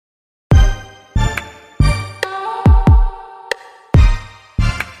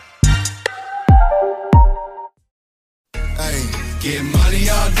Get money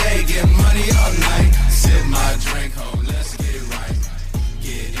all day, get money all night. Sip my drink home, let's get right.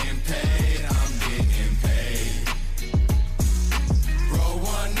 Getting paid, I'm getting paid. Roll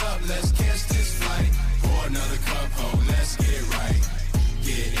one up, let's catch this flight. Pour another cup home, let's get right.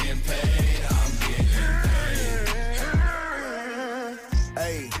 Getting paid, I'm getting paid.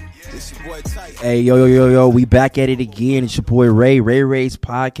 Hey, it's your boy Tight. Hey, yo, we back at it again. It's your boy Ray's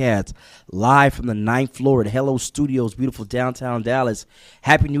podcast, live from the 9th floor at Hello Studios, beautiful downtown Dallas.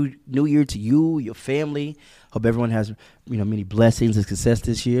 Happy New Year to you, your family. Hope everyone has, many blessings and success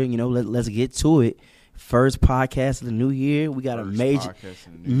this year. Let's get to it. First podcast of the new year. We got a major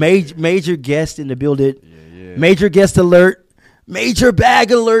guest in the building. Yeah. Major guest alert. Major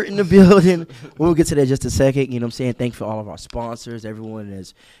bag alert in the building. We'll get to that in just a second. You know what I'm saying? Thank you for all of our sponsors, everyone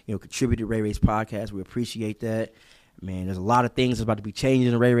that's, contributed to Ray's podcast. We appreciate that. Man, there's a lot of things that's about to be changing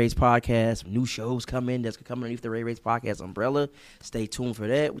in the Ray's podcast. New shows coming that's coming underneath the Ray's podcast umbrella. Stay tuned for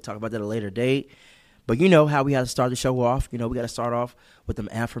that. We'll talk about that at a later date. But you know how we have to start the show off. We got to start off with them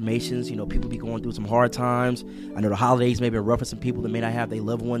affirmations. People be going through some hard times. I know the holidays may be rough for some people that may not have their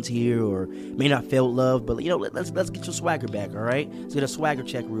loved ones here or may not feel loved. But, let's get your swagger back, all right? Let's get a swagger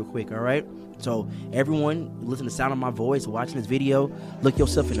check real quick, all right? So everyone, listen to the sound of my voice, watching this video, look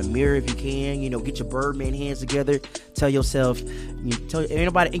yourself in the mirror if you can. Get your Birdman hands together. Tell yourself, tell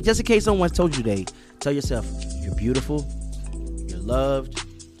anybody, just in case someone's told you today, tell yourself you're beautiful, you're loved,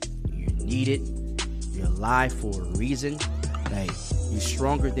 you're needed. You're alive for a reason. Hey, you're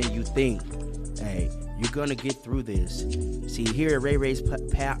stronger than you think. Hey, you're gonna get through this. See, here at Ray's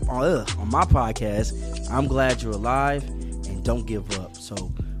on my podcast, I'm glad you're alive and don't give up. So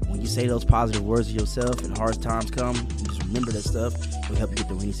when you say those positive words to yourself and hard times come, just remember that stuff. It'll help you get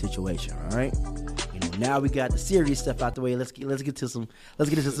through any situation. All right. Now we got the serious stuff out the way. Let's get into some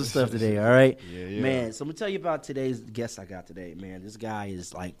stuff today. All right. Yeah. Man, so I'm gonna tell you about today's guest I got today. Man, this guy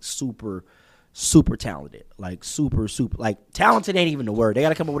is like super talented, like super, like talented ain't even the word. They got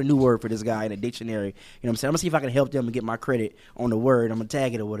to come up with a new word for this guy in a dictionary. You know what I'm saying? I'm going to see if I can help them and get my credit on the word. I'm going to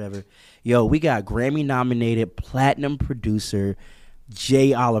tag it or whatever. Yo, we got Grammy-nominated platinum producer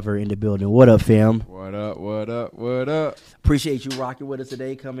Jay Oliver in the building. What up, fam? What up? Appreciate you rocking with us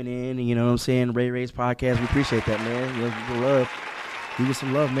today, coming in, and you know what I'm saying, Ray's podcast. We appreciate that, man. Give you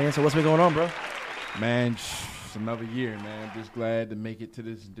some love, man. So what's been going on, bro? Man, it's another year, man. I'm just glad to make it to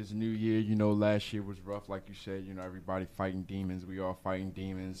this new year. Last year was rough, like you said. Everybody fighting demons. We all fighting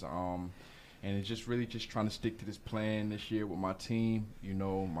demons. And it's just really just trying to stick to this plan this year with my team,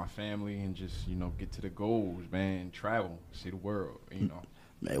 my family, and just, get to the goals, man. Travel, see the world, Man,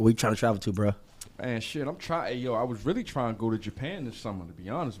 where you trying to travel to, bro? Man, shit, I'm trying. Hey, I was really trying to go to Japan this summer, to be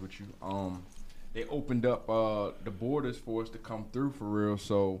honest with you. They opened up the borders for us to come through for real,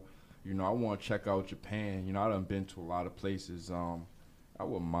 so I want to check out Japan. I done been to a lot of places. I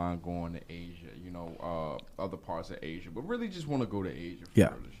wouldn't mind going to Asia, other parts of Asia, but really just want to go to Asia for this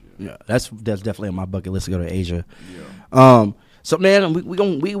year. Yeah, that's definitely on my bucket list to go to Asia. Yeah. So man, we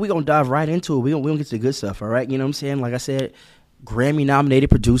gonna dive right into it. We gonna get to the good stuff, all right? You know what I'm saying? Like I said, Grammy nominated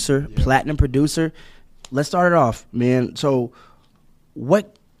producer, platinum producer. Let's start it off, man. So,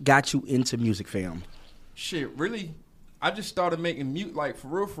 what got you into music, fam? Shit, really. I just started making mute, like, for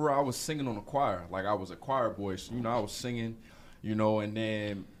real, I was singing on a choir. Like, I was a choir boy, so, I was singing, and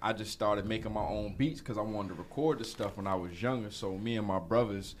then I just started making my own beats because I wanted to record this stuff when I was younger. So me and my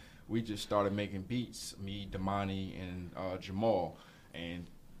brothers, we just started making beats, me, Damani, and Jamal. And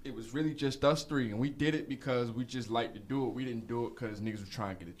it was really just us three, and we did it because we just liked to do it. We didn't do it because niggas was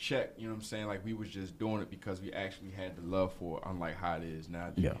trying to get a check, you know what I'm saying? Like, we was just doing it because we actually had the love for it, unlike how it is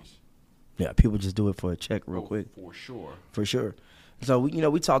nowadays. Yeah, people just do it for a check real quick. For sure. So,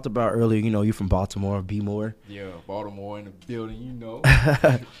 we talked about earlier, you from Baltimore, B-More. Yeah, Baltimore in the building,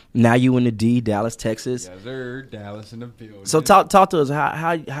 Now you in the D, Dallas, Texas. Yes, sir, Dallas in the building. So talk to us.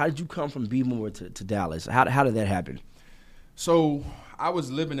 How did you come from B-More to Dallas? How did that happen? So I was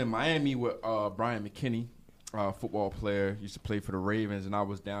living in Miami with Brian McKinney, football player, used to play for the Ravens, and I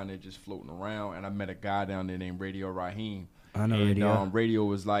was down there just floating around, and I met a guy down there named Radio Raheem. I know Radio. Radio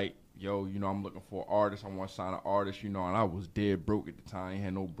was like, yo, I'm looking for an artist. I want to sign an artist, and I was dead broke at the time.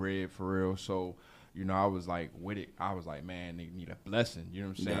 Had no bread for real. So, I was like with it. I was like, man, they need a blessing. You know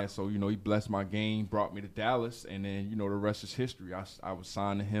what I'm saying? Yeah. So, he blessed my game, brought me to Dallas, and then, the rest is history. I was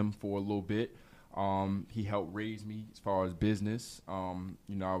signed to him for a little bit. He helped raise me as far as business. I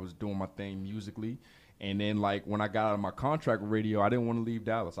was doing my thing musically. And then, like, when I got out of my contract with radio, I didn't want to leave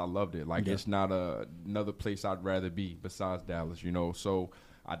Dallas. I loved it. Like, It's not another place I'd rather be besides Dallas, So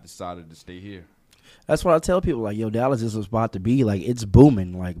I decided to stay here. That's what I tell people. Like, Dallas is a spot to be. Like, it's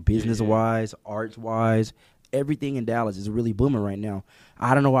booming. Like, business-wise, arts-wise, everything in Dallas is really booming right now.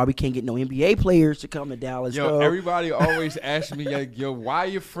 I don't know why we can't get no NBA players to come to Dallas. Yo, everybody always asks me, like, yo, why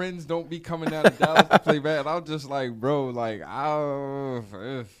your friends don't be coming down to Dallas to play bad? I'm just like, bro, like,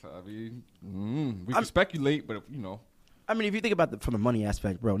 we can speculate, but you know. I mean, if you think about it from the money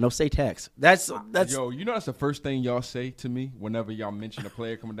aspect, bro, no state tax. That's yo, you know that's the first thing y'all say to me whenever y'all mention a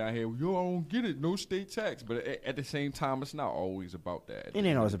player coming down here. Yo, I don't get it, no state tax. But at the same time, it's not always about that. It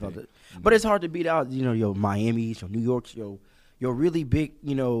ain't always about that. But it's hard to beat out, your Miami's, your New York's, your really big,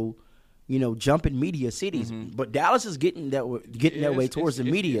 jumping media cities. Mm-hmm. But Dallas is getting that way towards the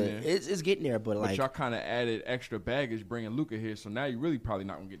media. It's getting there, but y'all kind of added extra baggage bringing Luka here, so now you really probably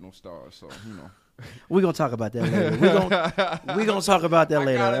not gonna get no stars. So we're gonna talk about that later. We're gonna talk about that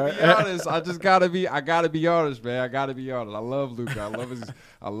later. I gotta be honest. I gotta be honest, man. I gotta be honest. I love Luka.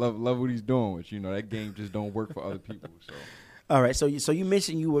 I love what he's doing. Which that game just don't work for other people. So. All right, so you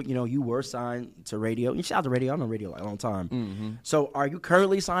mentioned you were signed to radio. You shout out to radio. I've known radio like a long time. Mm-hmm. So are you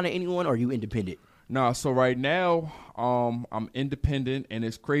currently signed to anyone, or are you independent? Nah, so right now, I'm independent, and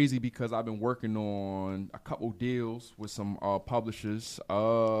it's crazy because I've been working on a couple deals with some publishers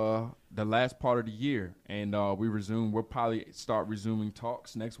the last part of the year, and we'll probably start resuming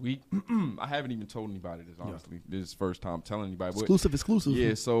talks next week. I haven't even told anybody this, honestly. This is the first time telling anybody. Exclusive.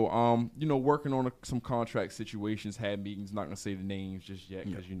 Yeah, so, working on some contract situations, had meetings, not going to say the names just yet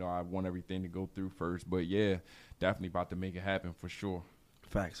because, I want everything to go through first. But, yeah, definitely about to make it happen for sure.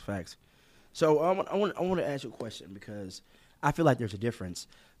 Facts. So I want to ask you a question because I feel like there's a difference.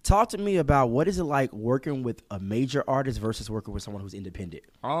 Talk to me about what is it like working with a major artist versus working with someone who's independent.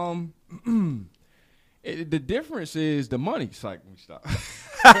 The difference is the money. Psych, let me stop.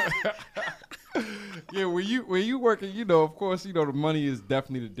 Yeah, when you working, of course, the money is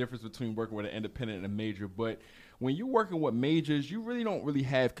definitely the difference between working with an independent and a major. But when you're working with majors, you really don't really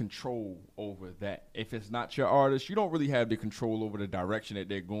have control over that. If it's not your artist, you don't really have the control over the direction that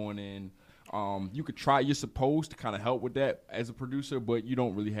they're going in. You could try. You're supposed to kind of help with that as a producer, but you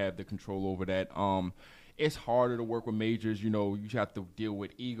don't really have the control over that. It's harder to work with majors. You have to deal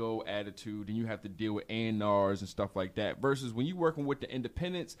with ego, attitude, and you have to deal with A&Rs and stuff like that. Versus when you're working with the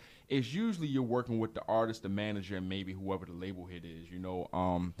independents, it's usually you're working with the artist, the manager, and maybe whoever the label head is.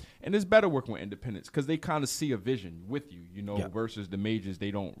 And it's better working with independents because they kind of see a vision with you. Versus the majors,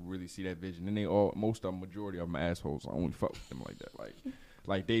 they don't really see that vision, and majority of them assholes. I only fuck with them like that,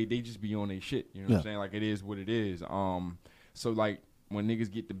 Like they just be on their shit, what I'm saying? Like it is what it is. So like when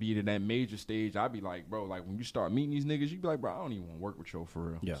niggas get to be to that major stage, I be like, bro, like when you start meeting these niggas, you be like, bro, I don't even want to work with you for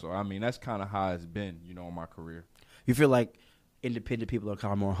real. Yeah. So I mean that's kind of how it's been, in my career. You feel like independent people are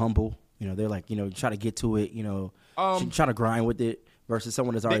kind of more humble. They're like, try to get to it. Try to grind with it. Versus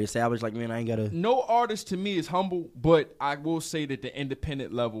someone that's already established, like, man, I ain't got to. No artist to me is humble, but I will say that the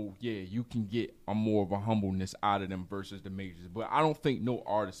independent level, you can get more of a humbleness out of them versus the majors. But I don't think no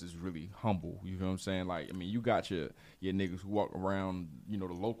artist is really humble. You know what I'm saying? Like, I mean, you got your niggas who walk around, the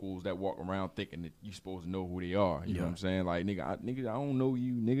locals that walk around thinking that you supposed to know who they are. You know what I'm saying? Like, nigga, I don't know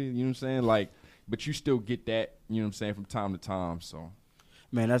you, nigga. You know what I'm saying? Like, but you still get that, from time to time, so.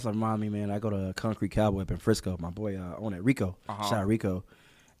 Man, that's like remind me, man. I go to Concrete Cowboy up in Frisco. My boy on it, Rico. Shout out Rico.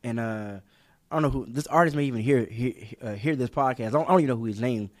 And I don't know who this artist may even hear this podcast. I don't even know who his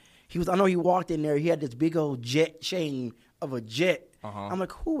name. I know he walked in there. He had this big old jet chain of a jet. I'm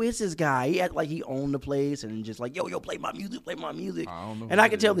like, who is this guy? He acted like he owned the place and just like, yo, play my music. I don't know. And I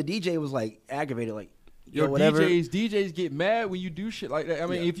could tell the DJ was like aggravated, like. Whatever. DJs get mad when you do shit like that. I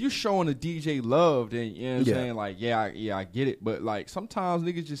mean, if you're showing a DJ love, then you know what I'm saying? Like, I get it. But like sometimes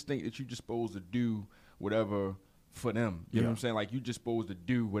niggas just think that you're just supposed to do whatever for them. You know what I'm saying? Like you just supposed to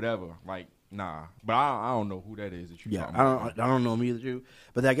do whatever. Like, nah. But I don't know who that is that you talking about. I don't know him either, too.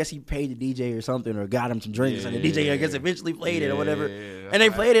 But I guess he paid the DJ or something or got him some drinks. And the DJ, I guess, eventually played it or whatever. And they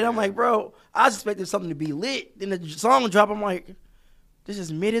played it. I'm like, bro, I was expecting something to be lit. Then the song would drop. I'm like, this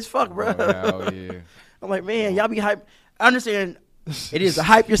is mid as fuck, bro. Oh, yeah. I'm like, man, y'all be hype. I understand it is to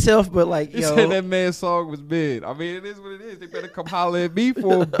hype yourself, but like, you said that man's song was mid. I mean, it is what it is. They better come holler at me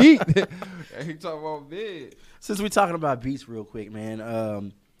for a beat. He talking about mid. Since we're talking about beats real quick,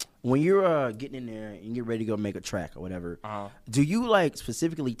 man, when you're getting in there and you're ready to go make a track or whatever, do you like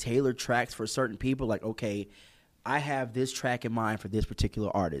specifically tailor tracks for certain people? Like, okay, I have this track in mind for this particular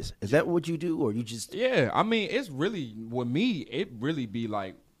artist. Is that what you do, or you just? Yeah, I mean, it's really with me. It really be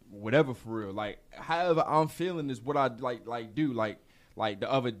like. Whatever for real, like however I'm feeling is what I like do. Like the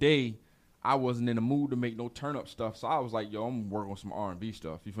other day, I wasn't in the mood to make no turn up stuff, so I was like, yo, I'm working on some R&B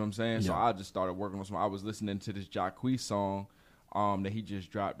stuff. You feel what I'm saying? Yeah. So I just started working on some. I was listening to this Jacquees song, that he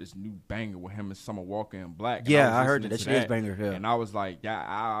just dropped this new banger with him and Summer Walker and Black. And Yeah, I was heard listening that. to That shit is banger. Yeah. And I was like, yeah,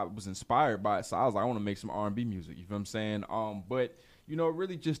 I was inspired by it. So I was like, I want to make some R&B music. You feel what I'm saying? But you know, it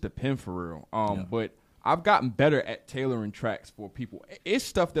really just depends for real. But I've gotten better at tailoring tracks for people. It's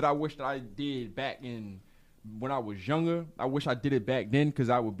stuff that I wish that I did back in when I was younger. I wish I did it back then because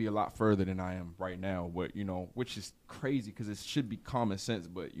I would be a lot further than I am right now. But, you know, which is crazy because it should be common sense.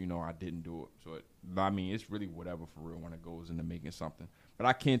 But, you know, I didn't do it. So, I mean, it's really whatever for real when it goes into making something. But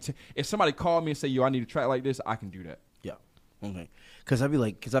I can't if somebody called me and say, yo, I need a track like this, I can do that. Yeah. Okay. Because I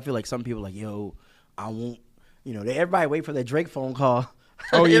feel like some people like, yo, I won't, you know, everybody wait for that Drake phone call.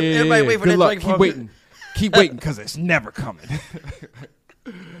 Oh, yeah. Everybody wait for Good that luck. Drake Keep phone waiting. Keep waiting because it's never coming.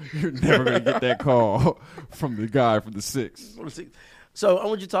 You're never going to get that call from the guy from the 6. So I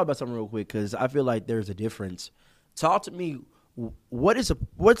want you to talk about something real quick because I feel like there's a difference. Talk to me. What's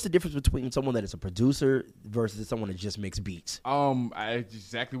the difference between someone that is a producer versus someone that just makes beats?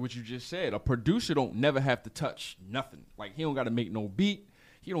 Exactly what you just said. A producer don't never have to touch nothing. Like, he don't got to make no beat.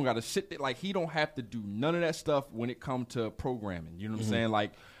 He don't got to sit there. Like, he don't have to do none of that stuff when it comes to programming. You know what I'm saying?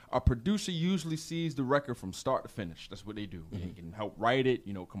 Like, a producer usually sees the record from start to finish. That's what they do. They can help write it,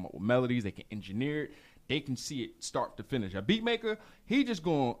 you know, come up with melodies. They can engineer it. They can see it start to finish. A beat maker, he just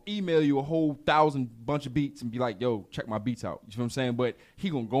going to email you a whole 1,000 bunch of beats and be like, yo, check my beats out. You know what I'm saying? But he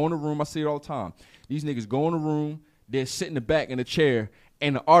going to go in the room. I see it all the time. These niggas go in the room. They're sitting in the back in a chair.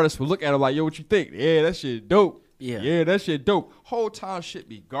 And the artist will look at him like, yo, what you think? Yeah, that shit dope. Yeah, that shit dope. Whole time shit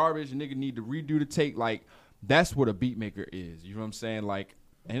be garbage. Nigga need to redo the take. Like, that's what a beat maker is. You know what I'm saying? Like,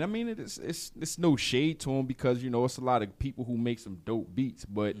 and I mean, it's no shade to him because, you know, it's a lot of people who make some dope beats.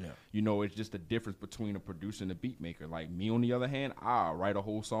 But, you know, it's just the difference between a producer and a beat maker. Like, me, on the other hand, I'll write a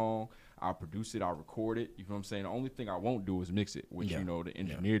whole song. I'll produce it. I'll record it. You know what I'm saying? The only thing I won't do is mix it, which, you know, the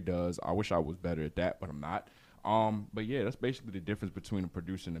engineer does. I wish I was better at that, but I'm not. But, yeah, that's basically the difference between a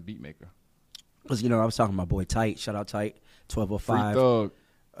producer and a beat maker. Because, you know, I was talking to my boy Tight. Shout out Tight, 1205.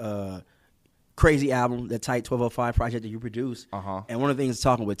 Free Thug. Crazy album, that Tight 1205 project that you produced. And one of the things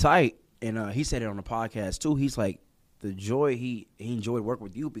talking with Tight, and he said it on the podcast too, he's like, the joy he enjoyed working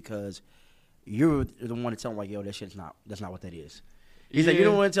with you because you're the one to tell him like, yo, that's not what that is. He's like, you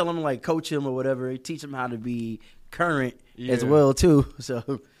don't want to tell him like coach him or whatever, teach him how to be current as well too.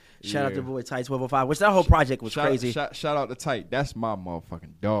 So shout out to boy Tight 1205, which that whole project was crazy. Shout out to Tight. That's my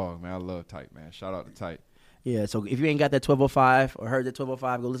motherfucking dog, man. I love Tight, man. Shout out to Tight. Yeah, so if you ain't got that 1205 or heard that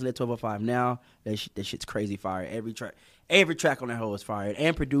 1205, go listen to that 1205 now. That shit's crazy fire. Every track on that whole is fired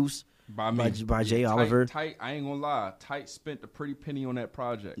and produced by Jay Oliver. Tight, I ain't gonna lie. Tight spent a pretty penny on that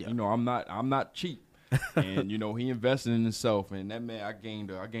project. Yeah. You know, I'm not cheap. And you know, he invested in himself, and that man, I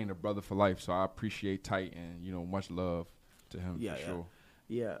gained a brother for life. So I appreciate Tight, and you know, much love to him for sure.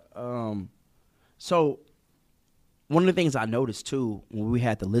 Yeah. So one of the things I noticed too when we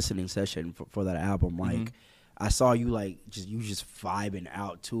had the listening session for that album, like I saw you like just vibing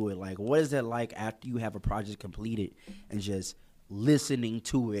out to it. Like, what is that like after you have a project completed and just listening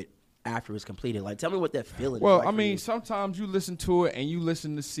to it after it's completed? Like, tell me what that feeling is. Well, like I mean, sometimes you listen to it and you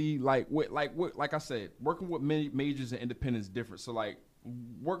listen to see like I said, working with majors and independents is different. So like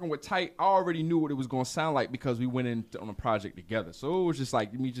working with Tight, I already knew what it was going to sound like because we went in on a project together. So it was just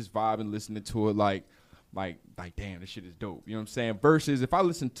like me just vibing, listening to it like damn, this shit is dope. You know what I'm saying? Versus if I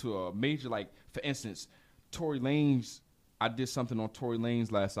listen to a major, like for instance, Tory Lanez, I did something on Tory Lanez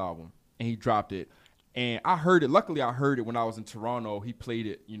last album and he dropped it. And I heard it. Luckily, I heard it when I was in Toronto. He played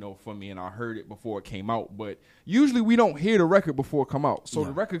it, you know, for me, and I heard it before it came out. But usually we don't hear the record before it come out. So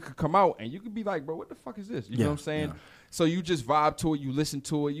the record could come out, and you could be like, bro, what the fuck is this? You know what I'm saying? Yeah. So you just vibe to it. You listen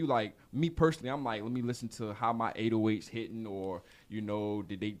to it. You like, me personally, I'm like, let me listen to how my 808's hitting or, you know,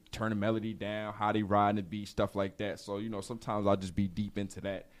 did they turn the melody down, how they riding the beat, stuff like that. So, you know, sometimes I'll just be deep into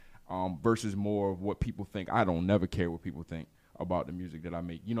that versus more of what people think. I don't never care what people think about the music that I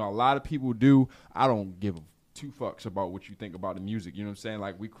make. You know, a lot of people do. I don't give two fucks about what you think about the music. You know what I'm saying?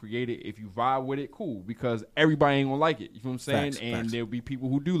 Like, we create it. If you vibe with it, cool, because everybody ain't gonna like it. You know what I'm saying? And there'll be people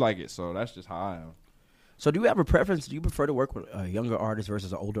who do like it. So that's just how I am. So do you have a preference? Do you prefer to work with a younger artist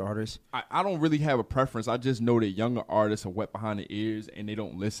versus an older artist? I don't really have a preference. I just know that younger artists are wet behind the ears and they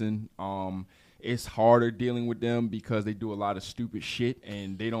don't listen. It's harder dealing with them because they do a lot of stupid shit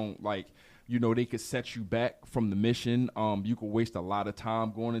and they don't like, you know, they could set you back from the mission. You could waste a lot of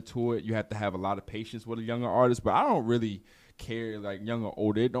time going into it. You have to have a lot of patience with a younger artist, but I don't really care, like, young or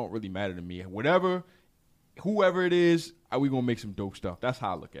older. It don't really matter to me. Whoever it is, we going to make some dope stuff. That's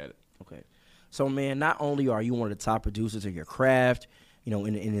how I look at it. Okay. So, man, not only are you one of the top producers in your craft, you know,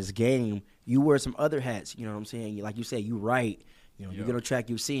 in this game, you wear some other hats. You know what I'm saying? Like you said, you write, You know, you get on track,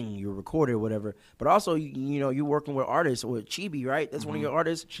 you sing, you record it, whatever. But also, you know, you're working with artists, with Chibi, right? That's one of your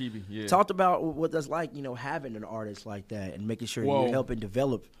artists. Chibi, yeah. Talked about what that's like, you know, having an artist like that and making sure you're helping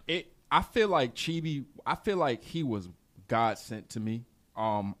develop. I feel like Chibi, I feel like he was God sent to me.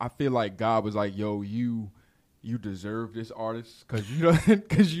 I feel like God was like, yo, you deserve this artist because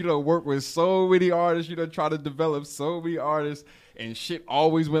you don't work with so many artists. You don't try to develop so many artists, and shit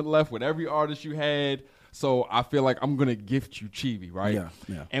always went left with every artist you had. So I feel like I'm gonna gift you Chibi, right?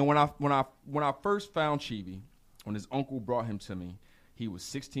 Yeah. And when I first found Chibi, when his uncle brought him to me, he was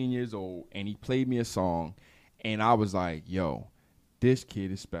 16 years old, and he played me a song, and I was like, yo, this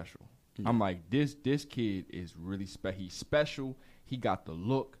kid is special. Yeah. I'm like, this kid is really special. He's special. He got the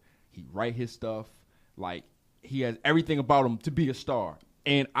look. He write his stuff. Like, he has everything about him to be a star.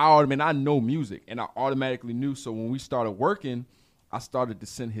 And I know music, and I automatically knew. So when we started working, I started to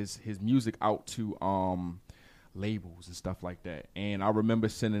send his music out to labels and stuff like that. And I remember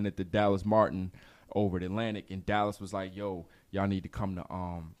sending it to Dallas Martin over at Atlantic, and Dallas was like, yo, y'all need to come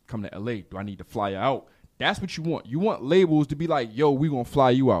to LA. Do I need to fly you out? That's what you want. You want labels to be like, yo, we gonna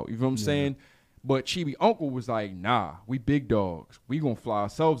fly you out. You know what I'm saying? But Chibi Uncle was like, nah, we big dogs. We gonna fly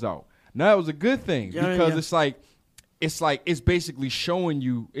ourselves out. Now it was a good thing because it's basically showing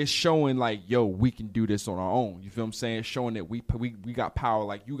you, it's showing like, yo, we can do this on our own. You feel what I'm saying? It's showing that we got power,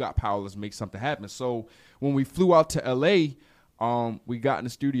 like you got power. Let's make something happen. So when we flew out to LA, we got in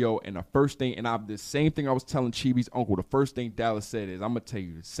the studio, and the first thing, and the same thing I was telling Chibi's uncle, the first thing Dallas said is, I'm gonna tell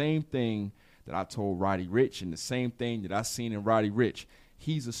you the same thing that I told Roddy Ricch, and the same thing that I seen in Roddy Ricch.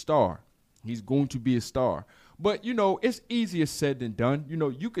 He's a star. He's going to be a star. But, you know, it's easier said than done. You know,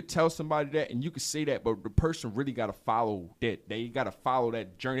 you could tell somebody that and you could say that, but the person really got to follow that. They got to follow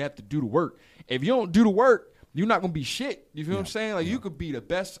that journey. They have to do the work. If you don't do the work, you're not going to be shit. You feel what I'm saying? Like, you could be the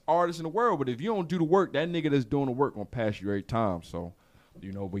best artist in the world, but if you don't do the work, that nigga that's doing the work going to pass you every time. So,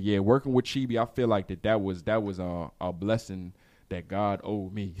 you know, but yeah, working with Chibi, I feel like that was a blessing that God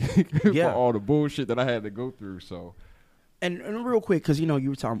owed me for all the bullshit that I had to go through. So. And real quick, because, you know, we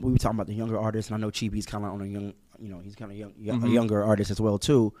were talking about the younger artists, and I know Chibi's kind of on a young, you know, he's kind of a younger artist as well,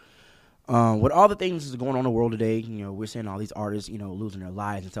 too. With all the things that's going on in the world today, you know, we're seeing all these artists, you know, losing their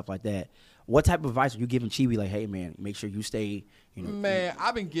lives and stuff like that. What type of advice are you giving Chibi? Like, hey, man, make sure you stay, you know. Man,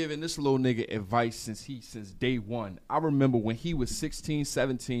 I've been giving this little nigga advice since day one. I remember when he was 16,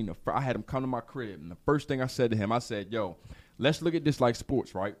 17, I had him come to my crib, and the first thing I said to him, I said, yo, let's look at this like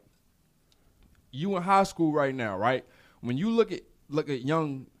sports, right? You in high school right now, right? When you look at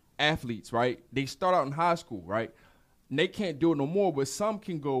young athletes, right, they start out in high school, right, and they can't do it no more, but some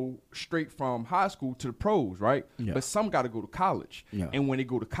can go straight from high school to the pros, right? Yeah. But some got to go to college. Yeah. And when they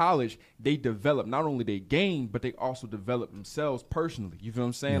go to college, they develop, not only their game, but they also develop themselves personally. You feel what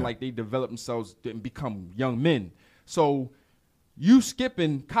I'm saying? Yeah. Like, they develop themselves and become young men. So you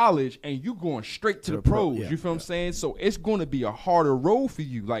skipping college and you going straight to the pros. You feel what I'm saying? So it's going to be a harder road for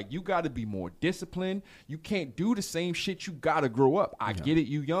you. Like, you got to be more disciplined. You can't do the same shit. You got to grow up. I get it,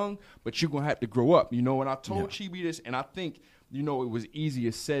 you young, but you're going to have to grow up. You know, and I told Chibi this, and I think, you know, it was easier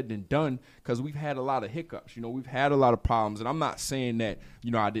said than done because we've had a lot of hiccups. You know, we've had a lot of problems, and I'm not saying that,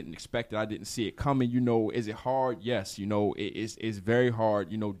 you know, I didn't expect it. I didn't see it coming. You know, is it hard? Yes. You know, it's very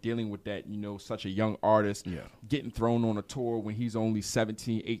hard, you know, dealing with that, you know, such a young artist getting thrown on a tour when he's only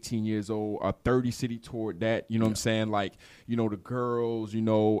 17, 18 years old, a 30-city tour at that, you know what I'm saying? Like, you know, the girls, you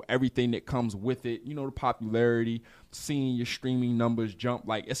know, everything that comes with it, you know, the popularity, seeing your streaming numbers jump.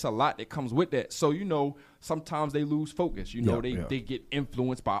 Like, it's a lot that comes with that. So, you know, sometimes they lose focus. You know, they get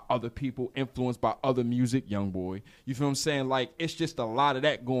influenced by other people, influenced by other music, young boy. You feel what I'm saying? Like, it's just a lot of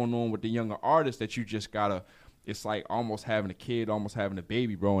that going on with the younger artists that you just gotta, it's like almost having a kid, almost having a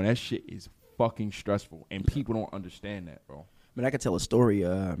baby, bro. And that shit is fucking stressful. And people don't understand that, bro. I mean, I could tell a story.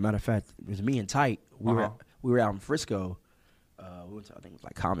 Matter of fact, it was me and Tight. We were out in Frisco. We went to, I think it was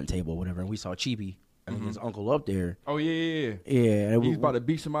like Common Table or whatever, and we saw Chibi. And his uncle up there. Oh yeah. He's about to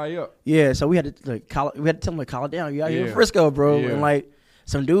beat somebody up. Yeah, so we had to tell him to call it down. You out here in Frisco, bro. Yeah. And like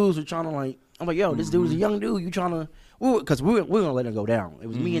some dudes were trying to I'm like, yo, this dude's a young dude. You trying to? Because we were gonna let him go down. It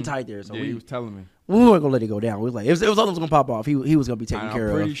was me and Tight there. So he was telling me we weren't gonna let it go down. We was like, if something was gonna pop off, he was gonna be taken care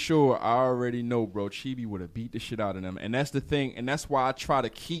of. I'm pretty sure I already know, bro. Chibi would have beat the shit out of them, and that's the thing, and that's why I try to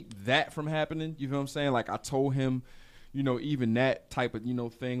keep that from happening. You feel what I'm saying? Like, I told him, you know, even that type of, you know,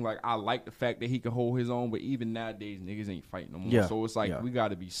 thing, like, I like the fact that he can hold his own, but even nowadays, niggas ain't fighting no more. Yeah. So it's like, we got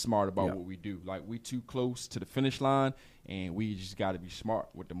to be smart about what we do. Like, we too close to the finish line, and we just got to be smart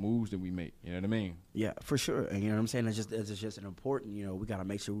with the moves that we make. You know what I mean? Yeah, for sure. And you know what I'm saying? It's just an important, you know, we got to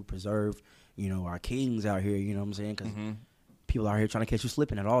make sure we preserve, you know, our kings out here, you know what I'm saying? Because people out here trying to catch you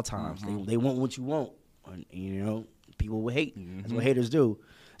slipping at all times. They want what you want, and, you know. people will hate. That's what haters do.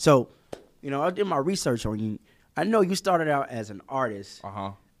 So, I did my research on you. I know you started out as an artist.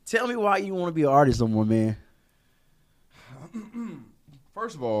 Tell me why you want to be an artist no more, man.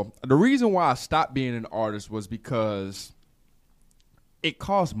 First of all, the reason why I stopped being an artist was because it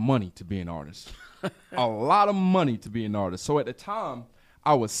costs money to be an artist. A lot of money to be an artist. So at the time,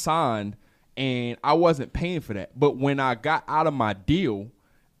 I was signed, and I wasn't paying for that. But when I got out of my deal,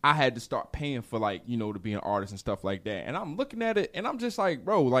 I had to start paying for, to be an artist and stuff like that. And I'm looking at it, and I'm just like,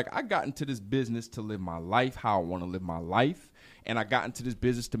 bro, I got into this business to live my life how I want to live my life. And I got into this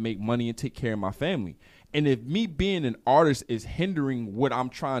business to make money and take care of my family. And if me being an artist is hindering what I'm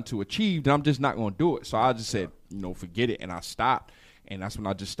trying to achieve, then I'm just not going to do it. So I just said, forget it. And I stopped. And that's when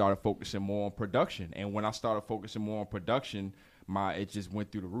I just started focusing more on production. And when I started focusing more on production, it just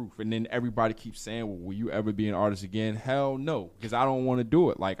went through the roof. And then everybody keeps saying, well, will you ever be an artist again? Hell no, because I don't want to do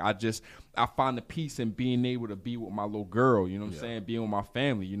it. I find the peace in being able to be with my little girl, you know what I'm saying, being with my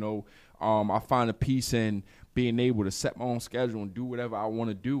family, I find the peace in being able to set my own schedule and do whatever I want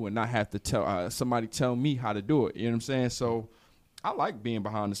to do and not have to tell somebody tell me how to do it, you know what I'm saying? So I like being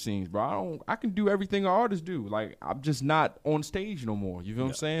behind the scenes, bro. I can do everything an artist do. I'm just not on stage no more, you know what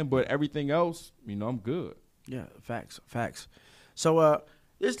I'm saying? But everything else, I'm good. Yeah, facts. So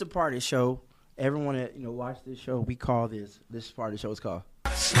this is the part of the show. Everyone that watch this show, we call this part of the show is called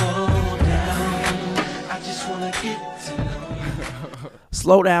Slow down. I just want to get to know you.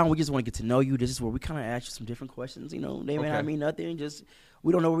 Slow down. We just want to get to know you. This is where we kind of ask you some different questions. They may not mean nothing. Just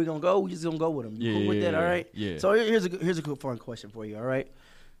we don't know where we're gonna go. We just gonna go with them. You cool with that? All right. Yeah. So here's a good fun question for you. All right.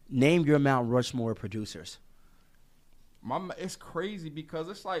 Name your Mount Rushmore producers. It's crazy because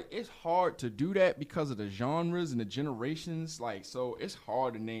it's hard to do that because of the genres and the generations. So it's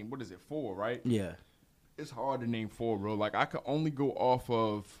hard to name. What is it, 4, right? Yeah. It's hard to name 4, bro. I could only go off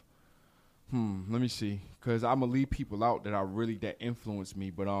of, let me see, because I'm gonna leave people out that influenced me.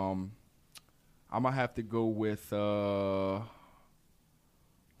 But I'm gonna have to go with it's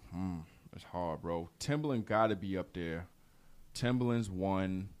hard, bro. Timbaland gotta be up there. Timbaland's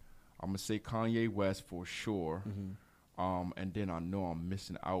 1. I'm gonna say Kanye West for sure. And then I know I'm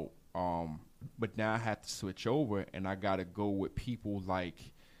missing out. But now I have to switch over, and I gotta go with people like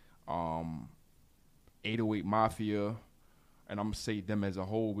 808 Mafia, and I'm gonna say them as a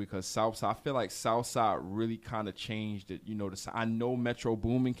whole because Southside. I feel like Southside really kind of changed it. I know Metro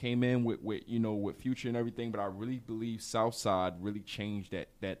Boomin came in with Future and everything, but I really believe Southside really changed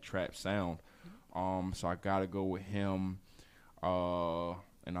that trap sound. So I gotta go with him.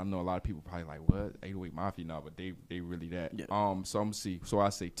 And I know a lot of people probably like, what? 808 Mafia now, but they really that. Yeah. So I'm gonna see. So I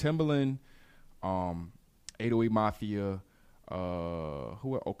say Timbaland, 808 Mafia,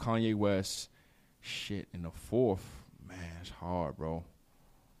 Kanye West. Shit, in the 4th, man, it's hard, bro.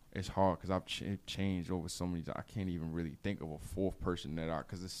 It's hard because I've changed over so many. I can't even really think of a 4th person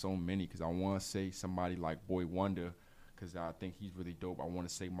because there's so many. Because I want to say somebody like Boy Wonder because I think he's really dope. I want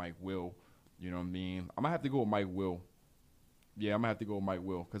to say Mike Will. You know what I mean? I'm gonna have to go with Mike Will. Yeah, I'm gonna have to go with Mike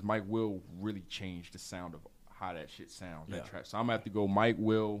Will because Mike Will really changed the sound of how that shit sounds. That track. So I'm gonna have to go Mike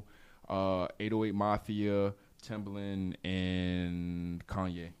Will, 808 Mafia, Timbaland, and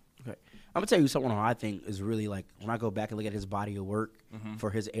Kanye. Okay. I'm gonna tell you someone who I think is really when I go back and look at his body of work for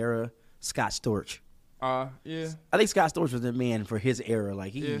his era, Scott Storch. Yeah. I think Scott Storch was the man for his era.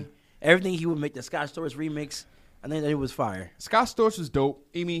 Everything he would make the Scott Storch remix, I think that it was fire. Scott Storch is dope.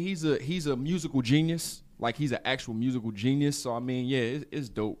 I mean, he's a musical genius. He's an actual musical genius. So I mean, yeah, it's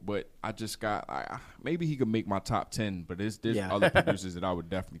dope. But I just got maybe he could make my top 10. But there's other producers that I would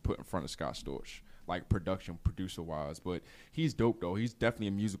definitely put in front of Scott Storch. Production producer wise, but he's dope though. He's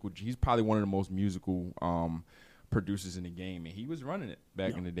definitely he's probably one of the most musical producers in the game, and he was running it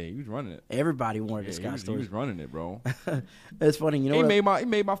back in the day. He was running it. Everybody wanted the Scott Storch. He was running it, bro. It's funny, He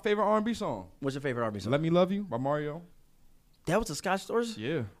made my favorite R&B song. What's your favorite R&B song? Let Me Love You by Mario. That was a Scott Storch?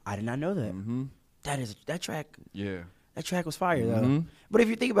 Yeah. I did not know that. That track. Yeah. That track was fire, though. But if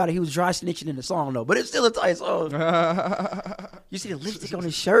you think about it, he was dry snitching in the song, though. But it's still a tight song. You see the lipstick on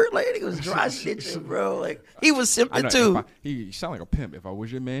his shirt? He was dry snitching, bro. He was simping, too. He sound like a pimp. If I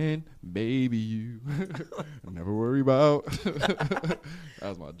was your man, baby, you never worry about. That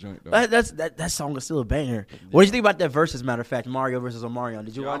was my joint, though. That song is still a banger. What did you think about that Versus, matter of fact, Mario versus Omarion?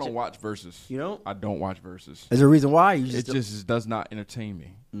 Did you watch it? I don't watch Versus. You don't? I don't watch Versus. Is there a reason why? It just does not entertain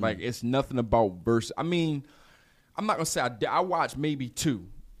me. It's nothing about Versus. I mean, I'm not going to say I watched maybe 2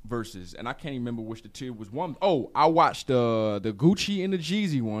 Versus, and I can't even remember which the 2 was. One, I watched the Gucci and the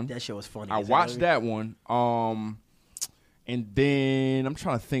Jeezy one. That show was funny. I watched that one. And then I'm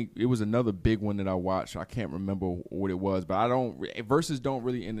trying to think. It was another big one that I watched. I can't remember what it was, but Versus don't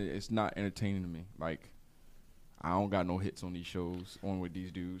really, it's not entertaining to me. I don't got no hits on these shows on with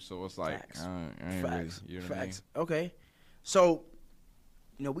these dudes. So it's like, Facts. I ain't Facts. really, you know what I mean? Facts. Okay. So,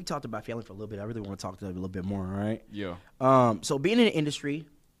 we talked about family for a little bit. I really want to talk to them a little bit more, all right? Yeah. So being in the industry,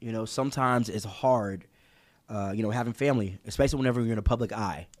 sometimes it's hard, having family, especially whenever you're in a public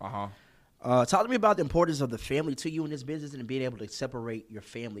eye. Talk to me about the importance of the family to you in this business and being able to separate your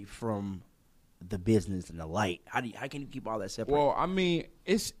family from the business and the light. How can you keep all that separate? Well, I mean,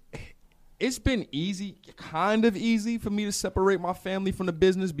 it's been easy, kind of easy for me to separate my family from the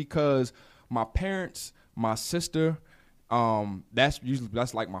business because my parents, my sister,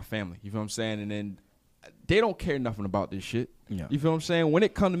 that's like my family. You feel what I'm saying? And then they don't care nothing about this shit. Yeah. You feel what I'm saying? When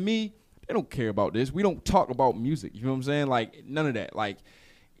it come to me, they don't care about this. We don't talk about music. You feel what I'm saying? Like, none of that. Like,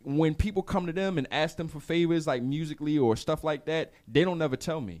 when people come to them and ask them for favors, like musically or stuff like that, they don't never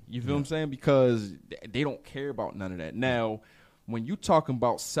tell me. You feel what I'm saying? Because they don't care about none of that. Now, when you talking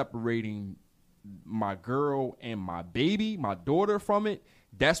about separating my girl and my baby, my daughter from it,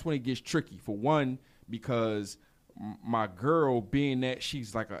 that's when it gets tricky. For one, because my girl, being that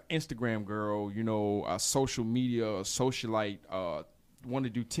she's like an Instagram girl, a social media, a socialite, want to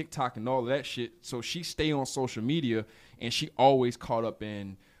do TikTok and all of that shit. So she stay on social media and she always caught up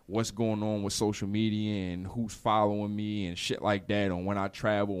in what's going on with social media and who's following me and shit like that. And when I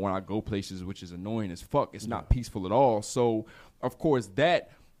travel, when I go places, which is annoying as fuck, it's not peaceful at all. So of course that,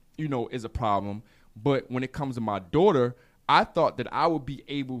 is a problem. But when it comes to my daughter, I thought that I would be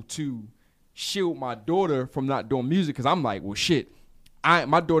able to shield my daughter from not doing music. Cause I'm like, well, shit,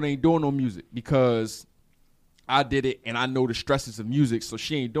 my daughter ain't doing no music because I did it and I know the stresses of music. So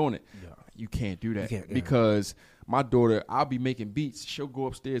she ain't doing it. Yeah. You can't do that because my daughter, I'll be making beats. She'll go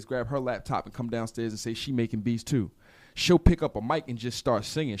upstairs, grab her laptop and come downstairs and say she making beats too. She'll pick up a mic and just start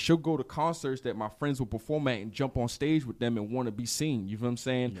singing. She'll go to concerts that my friends will perform at and jump on stage with them and want to be seen. You know what I'm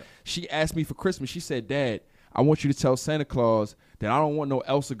saying? Yeah. She asked me for Christmas. She said, Dad, I want you to tell Santa Claus that I don't want no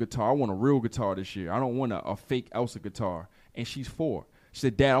Elsa guitar. I want a real guitar this year. I don't want a fake Elsa guitar. And she's 4. She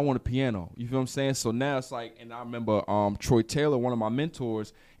said, Dad, I want a piano. You feel what I'm saying? So now it's like, and I remember Troy Taylor, one of my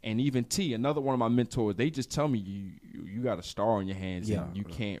mentors, and even T, another one of my mentors, they just tell me you got a star on your hands and you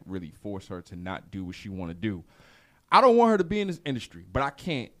can't really force her to not do what she want to do. I don't want her to be in this industry, but I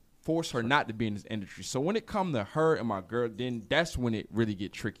can't force her not to be in this industry. So when it comes to her and my girl, then that's when it really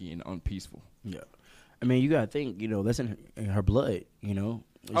get tricky and unpeaceful. Yeah. I mean, you got to think, that's in her blood,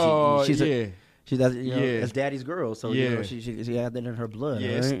 that's daddy's girl, so she got that in her blood.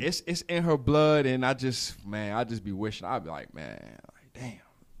 Yeah, right? it's in her blood, and I just be wishing. I'd be like, man, like, damn,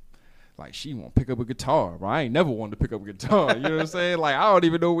 like she won't pick up a guitar. Bro. I ain't never wanted to pick up a guitar. You know what I'm saying? Like I don't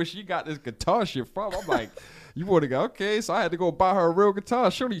even know where she got this guitar shit from. I'm like, you want to go? Okay, so I had to go buy her a real guitar.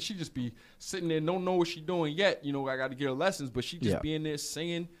 Surely she just be sitting there, don't know what she doing yet. I got to get her lessons, but she just be in there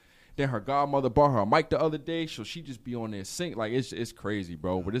singing. Then her godmother bought her a mic the other day, so she just be on there sing. Like it's crazy,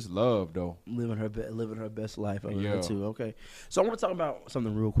 bro. But it's love though. Living her best life over there too. Okay, so I want to talk about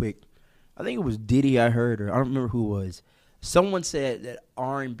something real quick. I think it was Diddy. I heard, or I don't remember who it was. Someone said that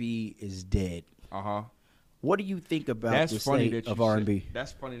R&B is dead. What do you think about the state of R&B?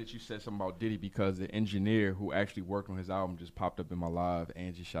 That's funny that you said something about Diddy because the engineer who actually worked on his album just popped up in my live.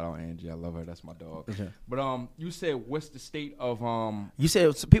 Angie, shout out Angie. I love her. That's my dog. Okay. But you said what's the state of You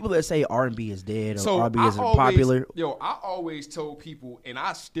said so people that say R&B is dead or so R&B isn't popular. I always told people, and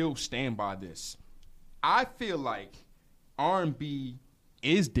I still stand by this. I feel like R&B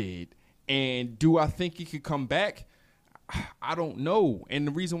is dead, and do I think it could come back? I don't know. And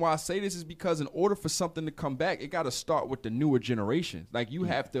the reason why I say this is because in order for something to come back, it got to start with the newer generation. Like you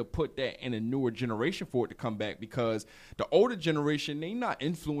have to put that in a newer generation for it to come back because the older generation, they not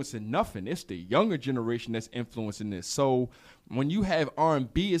influencing nothing. It's the younger generation that's influencing this. So when you have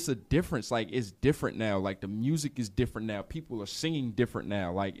R&B, it's a difference. Like it's different now. Like the music is different now. People are singing different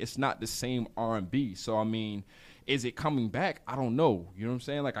now. Like it's not the same R&B. So I mean, is it coming back? I don't know. You know what I'm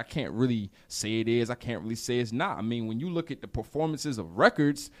saying? Like, I can't really say it is. I can't really say it's not. I mean, when you look at the performances of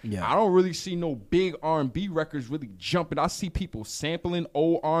records, I don't really see no big R&B records really jumping. I see people sampling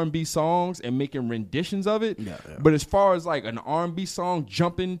old R&B songs and making renditions of it. But as far as, like, an R&B song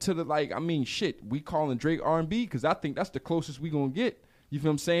jumping to the, like, I mean, shit, we calling Drake R&B because I think that's the closest we going to get. You feel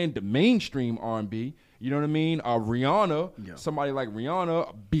what I'm saying? The mainstream R&B. You know what I mean? Rihanna, somebody like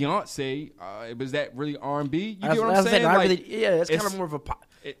Rihanna, Beyonce. Was that really R&B? You get what I'm saying? It's kind of more of a pop.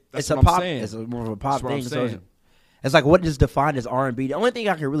 It's more of a pop thing. So it's like what is defined as R&B. The only thing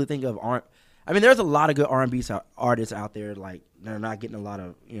I can really think of I mean, there's a lot of good R&B artists out there. Like they're not getting a lot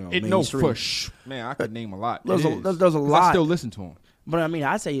of mainstream. Man, I could name a lot. There's a lot. I still listen to them. But I mean,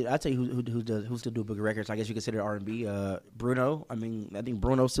 I say who still do big records. I guess you consider R&B. Bruno. I mean, I think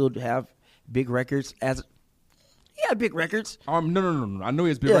Bruno still have big records as He had big records. No. I know he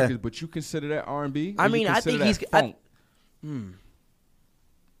has big Yeah. records, but you consider that R&B? I mean, I think he's funk.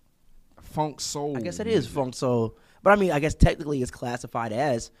 Funk soul. I guess it is funk soul, but I mean, I guess technically it's classified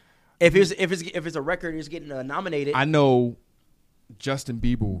as if it's a record, it's getting nominated. I know Justin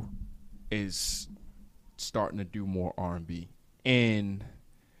Bieber is starting to do more R&B, and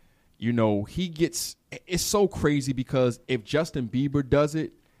you know it's so crazy because if Justin Bieber does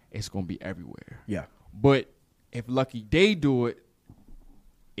it, it's gonna be everywhere. Yeah. But if Lucky Day do it,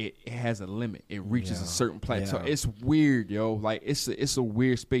 it has a limit. It reaches a certain plateau. Yeah. It's weird, yo. Like it's a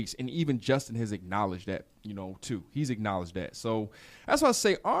weird space, and even Justin has acknowledged that, you know, too. He's acknowledged that. So that's why I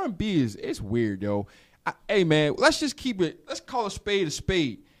say R&B it's weird, yo. Hey man, let's just keep it. Let's call a spade a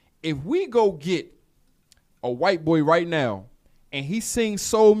spade. If we go get a white boy right now, and he sings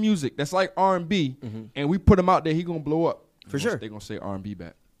soul music that's like R&B, and we put him out there, he gonna blow up. For sure. They're gonna say R&B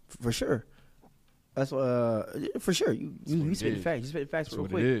back. For sure. That's for sure. You spit the facts. You spit the facts real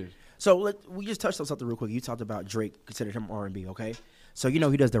quick. So we just touched on something real quick. You talked about Drake, considered him R&B, okay? So you know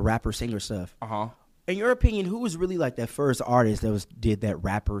he does the rapper singer stuff. In your opinion, who was really like that first artist that did that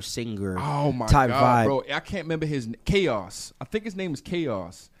rapper singer type vibe? Bro, I can't remember his Chaos. I think his name is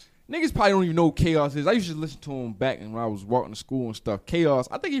Chaos. Niggas probably don't even know who Chaos is. I used to listen to him back when I was walking to school and stuff. Chaos.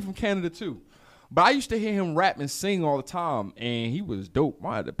 I think he's from Canada too. But I used to hear him rap and sing all the time, and he was dope.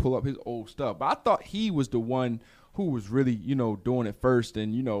 I had to pull up his old stuff. But I thought he was the one who was really, you know, doing it first.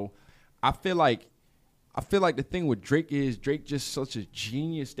 And, you know, I feel like the thing with Drake is Drake just such a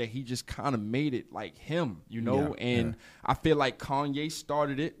genius that he just kind of made it like him, you know. I feel like Kanye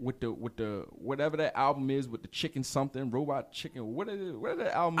started it with the whatever that album is with the chicken something, robot chicken. What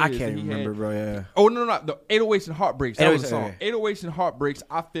that album is? I can't remember, bro. Yeah. Oh no, the 808s and Heartbreaks. That was the song. Yeah. 808s and Heartbreaks.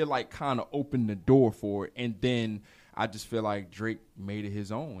 I feel like kind of opened the door for it, and then I just feel like Drake made it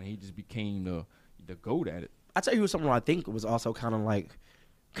his own. He just became the GOAT at it. I tell you who someone I think was also kind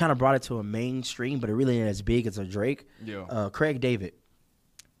of brought it to a mainstream, but it really ain't as big as a Drake. Yeah. Craig David.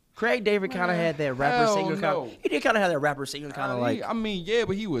 Craig David kind of had that rapper singer kind. He did kind of have that rapper singer kind of like. I mean, yeah,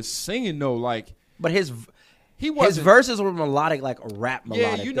 but he was singing though, like. But his His verses were melodic, like a rap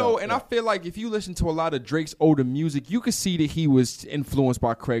melodic. Yeah, you know, and I feel like if you listen to a lot of Drake's older music, you could see that he was influenced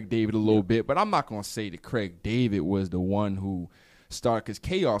by Craig David a little bit. But I'm not gonna say that Craig David was the one who started, because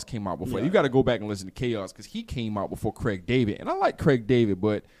Chaos came out before. Yeah. You got to go back and listen to Chaos because he came out before Craig David, and I like Craig David,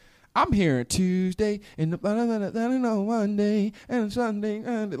 but I'm hearing Tuesday and one day and Sunday,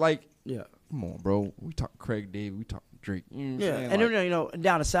 like, Yeah. come on, bro. We talk Craig David, we talk Drake. You know what I'm Yeah, saying? and Like, then, you know,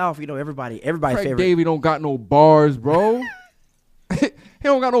 down the south, you know, everybody's Craig favorite. David don't got no bars, bro. He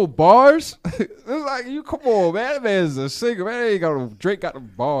don't got no bars. It's like, you come on, man. That man's a singer, man. He ain't got no, Drake got the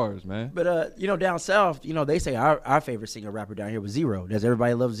bars, man. But you know, down south, you know, they say our favorite singer rapper down here was Zero. Does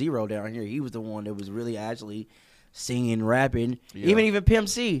everybody love Zero down here? He was the one that was really actually singing, rapping. Yeah. Even Pimp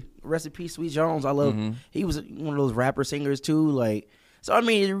C, rest in peace, Sweet Jones. I love. He was one of those rapper singers too. Like, so I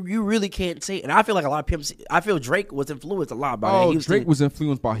mean, you really can't say. And I feel like a lot of Pimp C. I feel Drake was influenced a lot by that. Houston. Drake was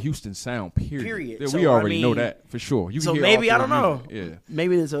influenced by Houston sound. Period. Yeah, So, we already I mean, know that for sure. You can So hear maybe all I don't three know. music. Yeah.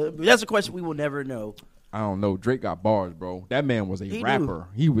 Maybe that's a question we will never know. I don't know. Drake got bars, bro. That man was a He rapper.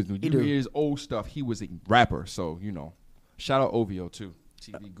 do. He was. You do. hear his old stuff. He was a rapper. So you know, shout out OVO too.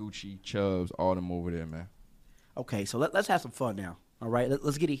 TV Gucci, Chubbs, all them over there, man. Okay, so let's have some fun now. All right,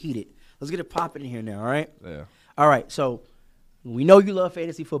 let's get it heated. Let's get it popping in here now. All right. Yeah. All right. So we know you love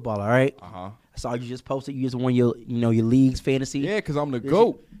fantasy football. All right. I saw you just posted. You just won your league's fantasy. Yeah, because I'm the This-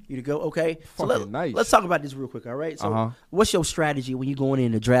 GOAT. You the GOAT. Okay. So Fucking nice. let's talk about this real quick. All right. So what's your strategy when you going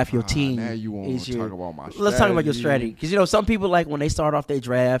in to draft your team? Now you want to talk about my Let's talk about your strategy. strategy, because some people, like, when they start off their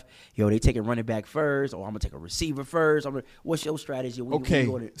draft, they take a running back first, or I'm gonna take a receiver first. What's your strategy when Okay, you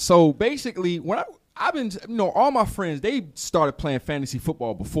going in? so basically, when I've been, all my friends, they started playing fantasy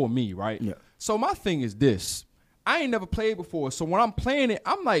football before me, right? Yeah. So my thing is this: I ain't never played before, so when I'm playing it,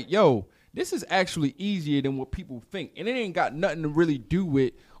 I'm like, yo, this is actually easier than what people think, and it ain't got nothing to really do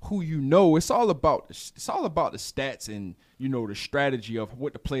with who you know. It's all about the stats and the strategy of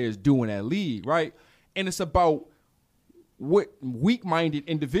what the players do in that league, right? And it's about what weak-minded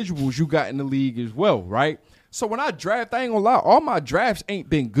individuals you got in the league as well, right? So when I draft, I ain't gonna lie, all my drafts ain't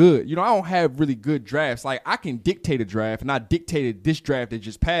been good. I don't have really good drafts. Like, I can dictate a draft, and I dictated this draft that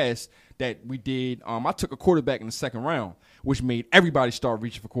just passed that we did. I took a quarterback in the second round, which made everybody start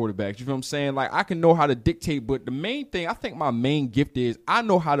reaching for quarterbacks. You feel what I'm saying? Like, I can know how to dictate, but the main thing, I think my main gift is I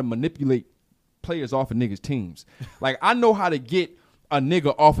know how to manipulate players off of niggas' teams. Like, I know how to get a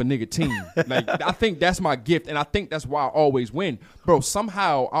nigga off a nigga team. Like, I think that's my gift, and I think that's why I always win. Bro,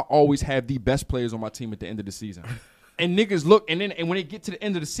 somehow I always have the best players on my team at the end of the season. And niggas look, and when they get to the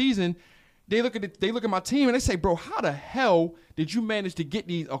end of the season, they look at my team and they say, bro, how the hell did you manage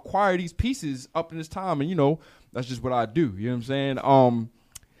to acquire these pieces up in this time? And you know, that's just what I do. You know what I'm saying?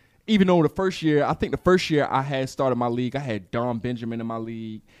 Even though the first year I had started my league, I had Don Benjamin in my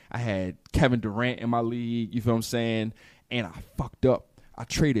league. I had Kevin Durant in my league. You feel what I'm saying? And I fucked up. I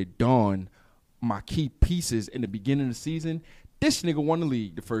traded Don my key pieces in the beginning of the season. This nigga won the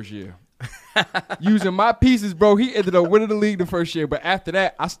league the first year. Using my pieces, bro, he ended up winning the league the first year. But after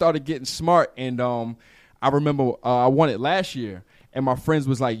that, I started getting smart. And I remember I won it last year. And my friends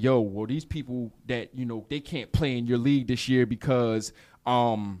was like, yo, well, these people that, you know, they can't play in your league this year because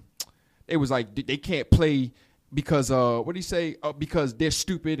it was like they can't play because what do you say? Because they're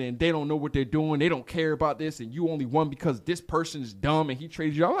stupid and they don't know what they're doing. They don't care about this, and you only won because this person is dumb and he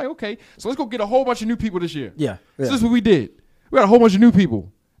traded you. I'm like, okay, so let's go get a whole bunch of new people this year. Yeah. So this is what we did. We got a whole bunch of new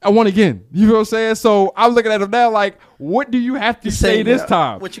people. I won again. You know what I'm saying? So I'm looking at them now like, what do you have to say this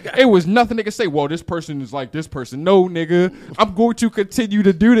time? What you got? It was nothing they could say. Well, this person is like this person. No, nigga. I'm going to continue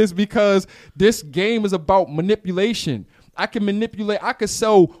to do this because this game is about manipulation. I can manipulate. I could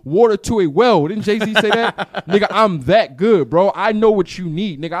sell water to a well. Didn't Jay-Z say that? Nigga, I'm that good, bro. I know what you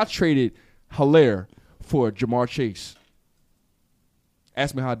need. Nigga, I traded Hilaire for Jamar Chase.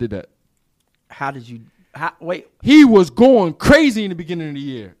 Ask me how I did that. How did you wait? He was going crazy in the beginning of the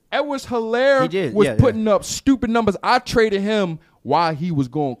year. Edwards Hilaire was putting up stupid numbers. I traded him while he was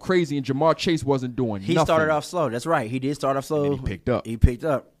going crazy, and Jamar Chase wasn't doing nothing. He started off slow. That's right. He did start off slow. And he picked up. He picked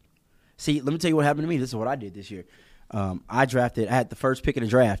up. See, let me tell you what happened to me. This is what I did this year. I had the first pick in the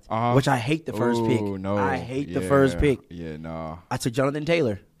draft, which I hate the first pick. No. I hate the first pick. Yeah, nah. I took Jonathan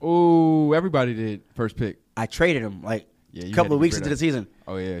Taylor. Oh, everybody did first pick. I traded him like a couple of weeks into the season.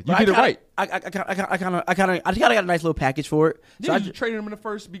 Oh yeah, you But did it right. I kind of got a nice little package for it. Yeah, So you traded him in the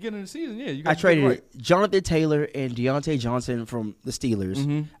first beginning of the season. Yeah, you got I traded right. Jonathan Taylor and Deontay Johnson from the Steelers.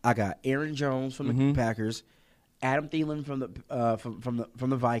 Mm-hmm. I got Aaron Jones from the Packers, Adam Thielen from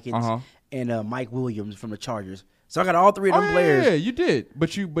the Vikings, and Mike Williams from the Chargers. So I got all three of them players. Yeah, you did.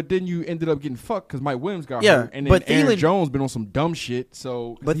 But then you ended up getting fucked because Mike Williams got hurt. And then but Aaron Thielen, Jones been on some dumb shit.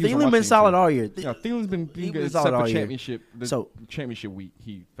 So, but Thielen been solid all year. Yeah, Thielen's been good been except solid all for year. championship. Championship week,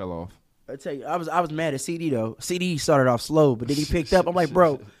 he fell off. I tell you, I was mad at CD though. CD started off slow, but then he picked up. I'm like,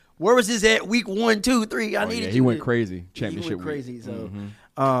 bro, where was this at week 1, 2, 3? I needed. He went crazy. Championship he went week. crazy.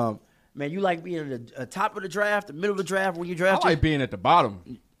 So, man, you like being at the top of the draft, the middle of the draft when you draft? I like being at the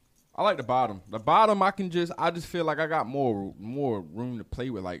bottom. I like the bottom. The bottom, I just feel like I got more room to play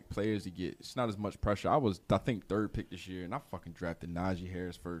with, like players to get. It's not as much pressure. I think third pick this year, and I fucking drafted Najee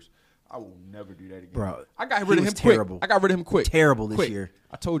Harris first. I will never do that again. Bro, I got rid of him quick. I got rid of him quick. Terrible this year.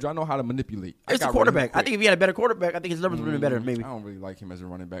 I told you I know how to manipulate. It's the quarterback. I think if he had a better quarterback, I think his numbers would have been better. Maybe. I don't really like him as a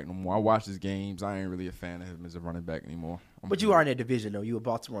running back no more. I watch his games. I ain't really a fan of him as a running back anymore. But you are in that division though. You were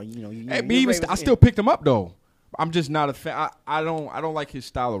Baltimore. You know. I still picked him up though. I'm just not a fan. I don't like his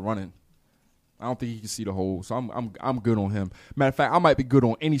style of running. I don't think he can see the hole, so I'm good on him. Matter of fact, I might be good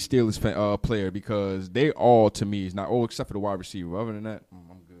on any Steelers player because they all to me is not except for the wide receiver. Other than that,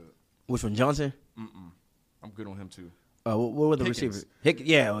 I'm good. Which one, Johnson? I'm good on him too. What were the receivers?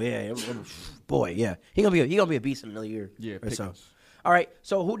 Yeah. Boy, yeah. He gonna be a beast in another year. Yeah, so. All right.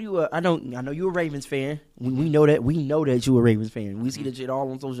 So who do you? I know you're a Ravens fan. We know that. We know that you're a Ravens fan. We see that shit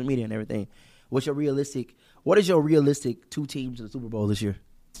all on social media and everything. What is your realistic 2 teams in the Super Bowl this year?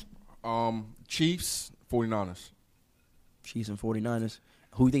 Chiefs, 49ers. Chiefs and 49ers.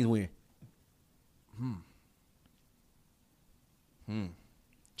 Who you think is winning?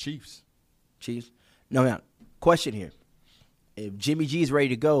 Chiefs. No. Question here. If Jimmy G is ready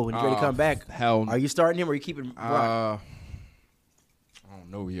to go and he's ready to come back, are you starting him or are you keeping Brock? I don't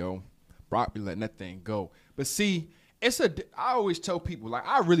know, yo. Brock be letting that thing go. But see, I always tell people, like,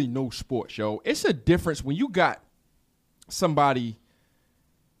 I really know sports, yo. It's a difference when you got somebody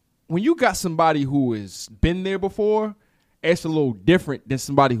who has been there before. It's a little different than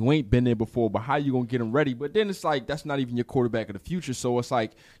somebody who ain't been there before, but how you going to get them ready? But then it's like that's not even your quarterback of the future, so it's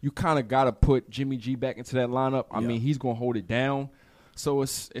like you kind of got to put Jimmy G back into that lineup. I mean, he's going to hold it down. So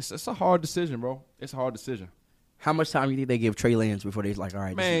it's a hard decision, bro. It's a hard decision. How much time do you think they give Trey Lance before they're like, all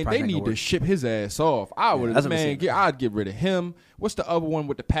right, man, they need to ship his ass off. I'd get rid of him. What's the other one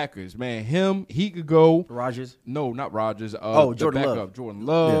with the Packers? Man, he could go. Rodgers? No, not Rodgers. Jordan Love. Jordan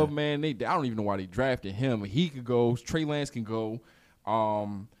Love, man. I don't even know why they drafted him. He could go. Trey Lance can go.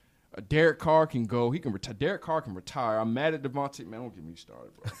 Derek Carr can go. He can retire. Derek Carr can retire. I'm mad at Devontae. Man, don't get me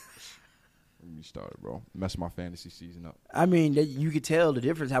started, bro. Mess my fantasy season up. I mean, you could tell the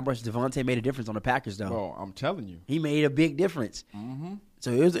difference, how much Devontae made a difference on the Packers, though. Bro, I'm telling you. He made a big difference.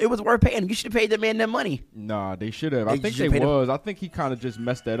 So it was worth paying him. You should have paid that man that money. Nah, they should have. I think should they pay was. I think he kind of just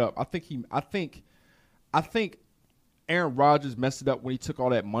messed that up. I think Aaron Rodgers messed it up when he took all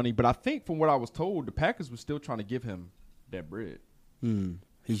that money. But I think from what I was told, the Packers were still trying to give him that bread. He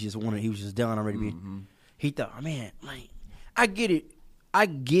was just done already. He thought, man, like, I get it. I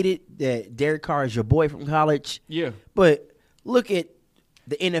get it that Derek Carr is your boy from college. Yeah. But look at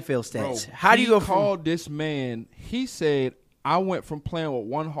the NFL stats. Bro, How do you go He from called this man, he said, I went from playing with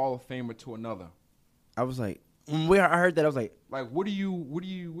one Hall of Famer to another. I was like, when I heard that, I was like, what are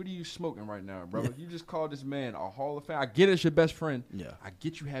you smoking right now, bro? You just called this man a Hall of Fame. I get it's your best friend. Yeah. I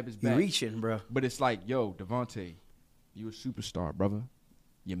get you have his you back. reaching, bro. But it's like, yo, Devontae, you a superstar, brother.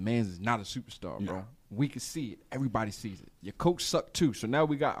 Your man's is not a superstar, bro. We can see it. Everybody sees it. Your coach sucked too. So now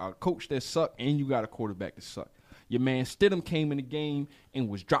we got a coach that sucked and you got a quarterback that sucked. Your man Stidham came in the game and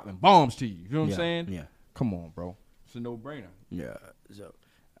was dropping bombs to you. You know what I'm saying? Yeah. Come on, bro. It's a no-brainer. Yeah. So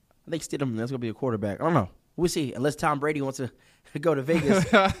I think Stidham, that's going to be a quarterback. I don't know. We'll see. Unless Tom Brady wants to go to Vegas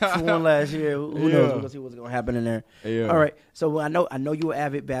for one last year. Who knows? We're going to see what's going to happen in there. Yeah. All right. So I know you're an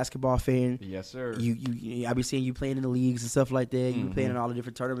avid basketball fan. Yes, sir. I be seeing you playing in the leagues and stuff like that. You be playing in all the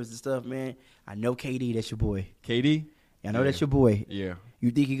different tournaments and stuff, man. I know KD, that's your boy. KD? I know that's your boy. Yeah.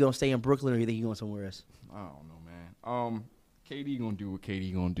 You think you're going to stay in Brooklyn or you think you're going somewhere else? I don't know, man. KD going to do what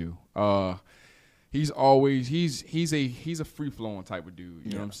KD going to do. He's a free flowing type of dude.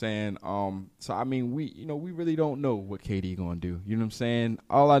 You know what I'm saying? So I mean, we really don't know what KD gonna do. You know what I'm saying?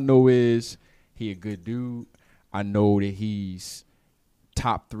 All I know is he a good dude. I know that he's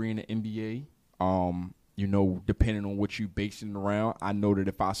top 3 in the NBA. Depending on what you basing it around, I know that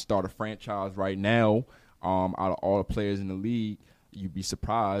if I start a franchise right now, out of all the players in the league, you'd be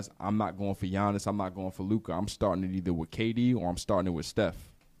surprised. I'm not going for Giannis. I'm not going for Luka. I'm starting it either with KD or I'm starting it with Steph.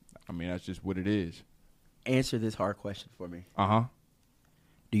 I mean, that's just what it is. Answer this hard question for me. Uh-huh.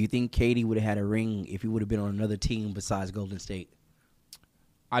 Do you think KD would have had a ring if he would have been on another team besides Golden State?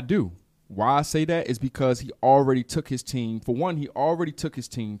 I do. Why I say that is because he already took his team. For one, he already took his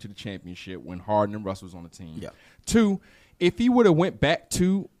team to the championship when Harden and Russ was on the team. Yeah. 2, if he would have went back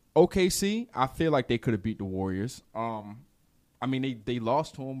to OKC, I feel like they could have beat the Warriors. I mean, they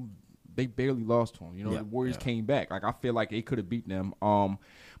lost to him. They barely lost to him. The Warriors came back. Like, I feel like they could have beat them.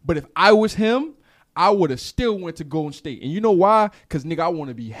 But if I was him, I would have still went to Golden State. And you know why? Because, nigga, I want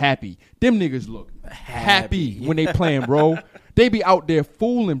to be happy. Them niggas look happy when they playing, bro. They be out there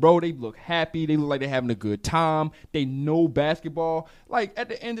fooling, bro. They look happy. They look like they're having a good time. They know basketball. Like, at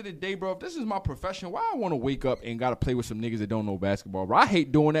the end of the day, bro, if this is my profession, why I want to wake up and got to play with some niggas that don't know basketball, bro? I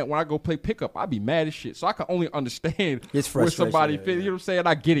hate doing that when I go play pickup. I be mad as shit. So I can only understand where somebody feel. You know what I'm saying?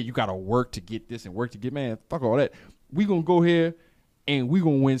 I get it. You got to work to get this and work to get, man, fuck all that. We going to go here. And we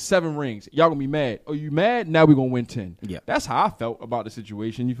going to win 7 rings. Y'all going to be mad. Oh, you mad? Now we going to win 10. Yeah. That's how I felt about the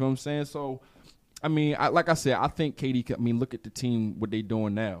situation. You feel what I'm saying? So, I mean, like I said, I think KD, look at the team, what they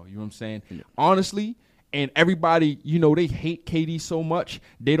doing now. You know what I'm saying? Yeah. Honestly, and everybody, they hate KD so much,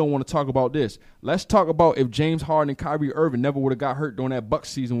 they don't want to talk about this. Let's talk about if James Harden and Kyrie Irving never would have got hurt during that Bucks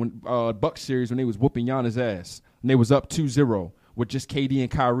series when they was whooping Giannis' ass. And they was up 2-0 with just KD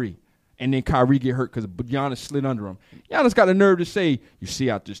and Kyrie. And then Kyrie get hurt because Giannis slid under him. Giannis got the nerve to say, you see,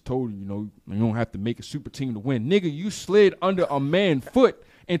 I just told you, you don't have to make a super team to win. Nigga, you slid under a man's foot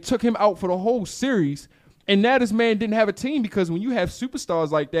and took him out for the whole series. And now this man didn't have a team because when you have superstars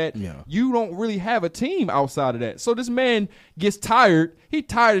like that, you don't really have a team outside of that. So this man gets tired. He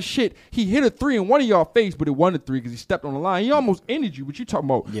tired as shit. He hit a 3 in one of y'all face, but it wasn't a 3 because he stepped on the line. He almost ended you, but you talking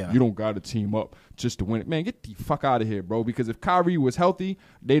about you don't got a team up just to win it. Man, get the fuck out of here, bro, because if Kyrie was healthy,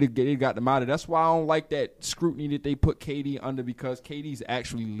 they'd got them out of it. That's why I don't like that scrutiny that they put KD under because KD's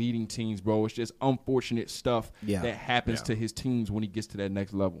actually leading teams, bro. It's just unfortunate stuff that happens to his teams when he gets to that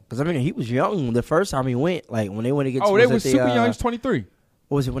next level. Because, he was young the first time he went. Like, when they went against... Oh, they was super young. He was 23.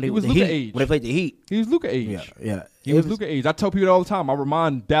 What was it? When he was Luka age. When they played the Heat. He was Luka age. Yeah. He was Luka age. I tell people that all the time. I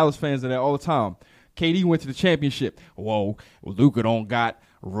remind Dallas fans of that all the time. KD went to the championship. Whoa, Luka don't got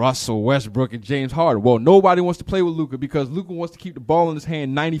Russell Westbrook and James Harden. Well, nobody wants to play with Luka because Luka wants to keep the ball in his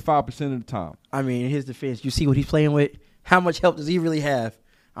hand 95% of the time. In his defense, you see what he's playing with? How much help does he really have?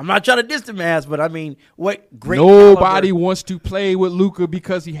 I'm not trying to diss the man, but what great Nobody caliber. Wants to play with Luka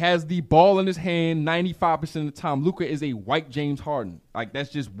because he has the ball in his hand 95% of the time. Luka is a white James Harden. Like, that's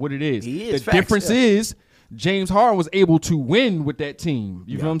just what it is. He is. The difference is James Harden was able to win with that team.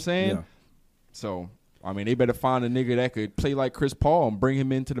 You know what I'm saying? Yeah. So, they better find a nigga that could play like Chris Paul and bring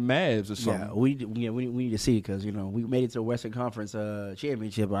him into the Mavs or something. Yeah, we need to see it because, we made it to the Western Conference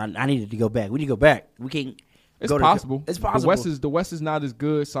championship. I needed to go back. We need to go back. We can't. It's possible. It's possible. The West is not as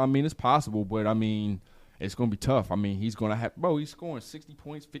good, so it's possible. But it's gonna be tough. I mean, he's gonna have he's scoring 60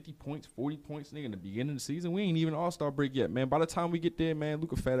 points, 50 points, 40 points, nigga, in the beginning of the season. We ain't even All-Star break yet, man. By the time we get there, man,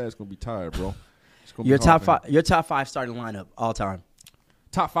 Luka fat ass gonna be tired, bro. It's gonna Your be hard, top 5. Your top 5 starting lineup all time.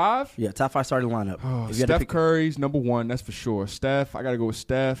 Top 5? Yeah, top 5 starting lineup. If you had to Steph pick- Curry's number 1, that's for sure. Steph, I gotta go with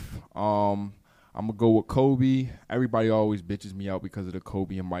Steph. I'm gonna go with Kobe. Everybody always bitches me out because of the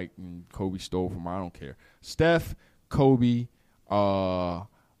Kobe and Mike and Kobe stole from. I don't care. Steph, Kobe,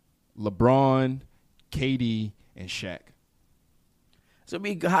 LeBron, KD, and Shaq. It's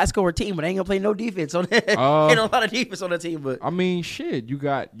gonna be a high scorer team, but they ain't gonna play no defense on that. Ain't a lot of defense on the team, but I mean, shit. You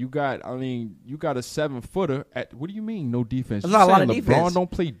got a 7-footer. What do you mean no defense? There's You not a lot saying of LeBron defense. don't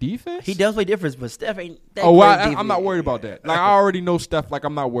play defense? he does play difference. But Steph ain't. That Oh, great I'm defense. not worried about that. Like, I already know Steph. Like,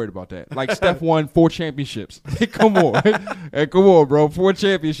 I'm not worried about that. Like, Steph won 4 championships. Come on. Hey, come on, bro. 4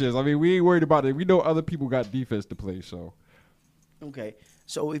 championships. I mean, we ain't worried about it. We know other people got defense to play, so. Okay,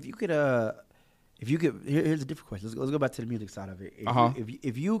 so if you could, here's a different question. Let's go back to the music side of it.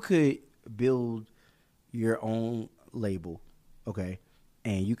 If you could build your own label, okay,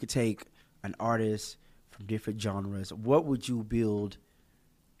 and you could take an artist from different genres, what would you build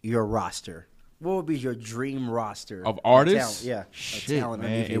your roster? What would be your dream roster Of artists? Talent? Yeah, Shit, talent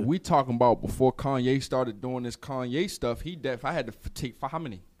man. underneath you. And we talking about before Kanye started doing this Kanye stuff, if I had to take how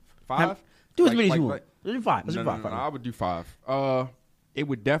many? 5? Do as Like- many as like- you like- want. Let's do 5. Let's do No, 5. I would do 5. It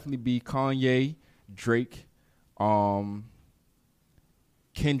would definitely be Kanye, Drake,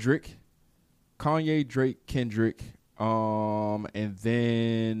 Kendrick, Kanye, Drake, Kendrick, and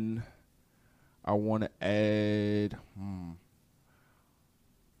then I want to add.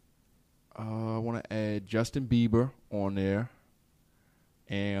 I want to add Justin Bieber on there,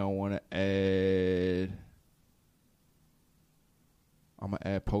 and I want to add. I'm gonna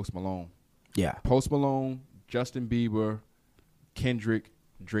add Post Malone. Yeah. Post Malone, Justin Bieber, Kendrick,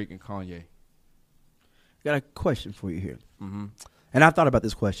 Drake, and Kanye. Got a question for you here. Mm-hmm. And I thought about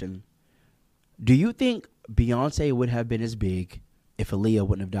this question. Do you think Beyonce would have been as big if Aaliyah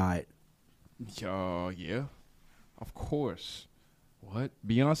wouldn't have died? Yeah, of course. What?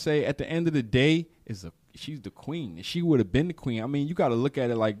 Beyonce, at the end of the day, she's the queen. And she would have been the queen. I mean, you got to look at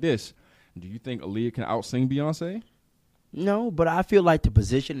it like this. Do you think Aaliyah can outsing Beyonce? No, but I feel like the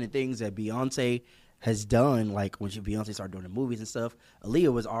position and things that Beyonce has done, like when Beyonce started doing the movies and stuff,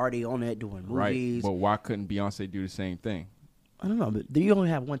 Aaliyah was already on that doing movies. Right, but why couldn't Beyonce do the same thing? I don't know, but you only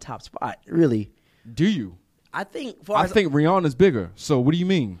have one top spot, really. Do you? I think Rihanna's bigger. So what do you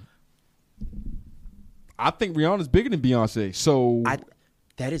mean? I think Rihanna's bigger than Beyonce. So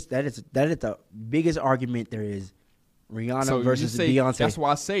that is the biggest argument there is. Rihanna versus Beyonce. That's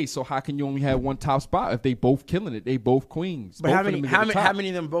why I say. So how can you only have one top spot if they both killing it? They both queens. But both how many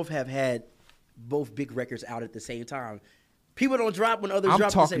of them both have had both big records out at the same time? People don't drop when others I'm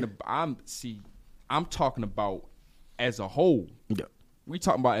drop. I'm talking about as a whole. Yeah. We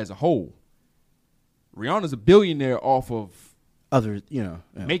talking about as a whole. Rihanna's a billionaire off of Others,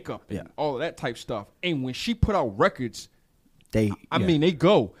 makeup and all of that type stuff. And when she put out records, I mean, they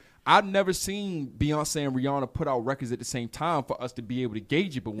go. I've never seen Beyonce and Rihanna put out records at the same time for us to be able to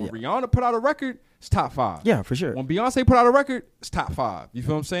gauge it. But when Rihanna put out a record, it's top 5. Yeah, for sure. When Beyonce put out a record, it's top 5. You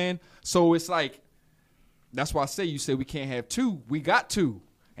feel what I'm saying? So it's like, that's why I say, you said we can't have 2. We got 2.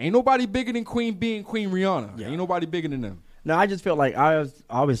 Ain't nobody bigger than Queen being Queen Rihanna. Yeah. Ain't nobody bigger than them. No, I just felt like I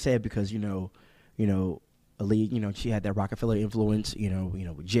always said because Aaliyah, she had that Rockefeller influence,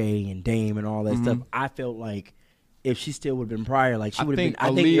 with Jay and Dame and all that stuff. I felt like if she still would have been prior, like she would have been.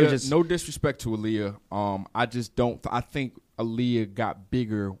 I think it was just no disrespect to Aaliyah. I just don't. I think Aaliyah got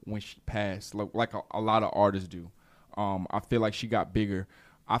bigger when she passed, like a lot of artists do. I feel like she got bigger.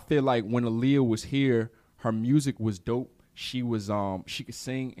 I feel like when Aaliyah was here, her music was dope. She was she could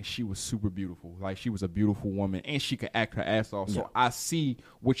sing and she was super beautiful. Like she was a beautiful woman and she could act her ass off. So I see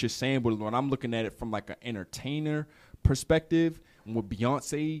what you're saying, but when I'm looking at it from like an entertainer perspective, and what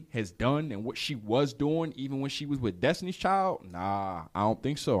Beyonce has done and what she was doing, even when she was with Destiny's Child, nah, I don't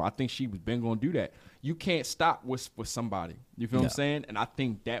think so. I think she was been gonna do that. You can't stop with somebody. You feel what I'm saying? And I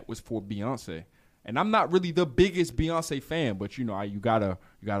think that was for Beyonce. And I'm not really the biggest Beyonce fan, but you gotta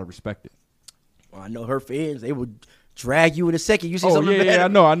respect it. Well, I know her fans; they would drag you in a second. You see Oh something? yeah, I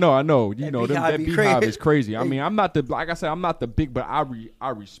know. That be Beehive crazy. is crazy. I mean, I'm not the big, but I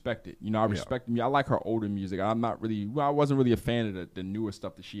respect it. I respect me. I like her older music. I wasn't really a fan of the newer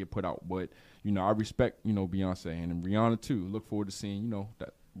stuff that she had put out, but I respect Beyonce and Rihanna too. Look forward to seeing that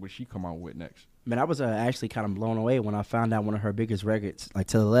what she come out with next. Man, I was actually kind of blown away when I found out one of her biggest records, like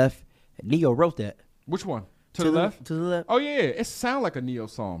To the Left. Neo wrote that. Which one? To the left? To the left. Oh, yeah. It sound like a Neo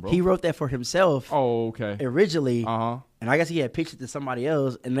song, bro. He wrote that for himself Oh, okay. originally. Uh-huh. And I guess he had pitched it to somebody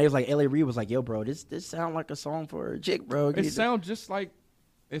else. And they was like, L.A. Reid was like, yo, bro, this sound like a song for a chick, bro. It sounds just like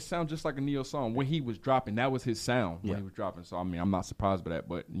a Neo song when he was dropping. That was his sound when he was dropping. So I mean, I'm not surprised by that.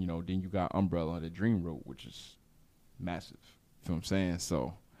 But you know, then you got Umbrella that Dream wrote, which is massive. You know what I'm saying?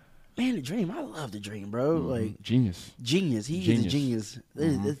 So, man, The Dream, I love The Dream, bro. Like genius. He is a genius.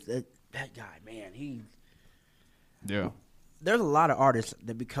 That guy, man, Yeah. There's a lot of artists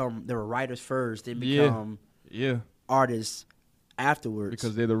that were writers first, then become artists afterwards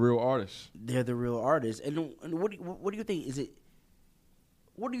because they're the real artists. They're the real artists. And what do you think?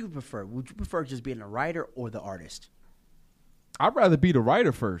 What do you prefer? Would you prefer just being a writer or the artist? I'd rather be the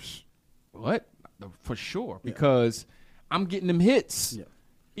writer first. What? For sure. Because I'm getting them hits. Yeah.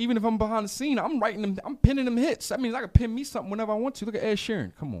 Even if I'm behind the scene, I'm writing them. I'm penning them hits. That means I can pen me something whenever I want to. Look at Ed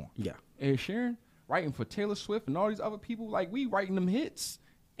Sheeran. Come on. Yeah. Ed Sheeran writing for Taylor Swift and all these other people. Like, we writing them hits.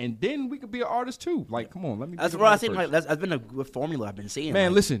 And then we could be an artist too. Like, come on, let me. That's what I think. Like, that's been a good formula I've been seeing.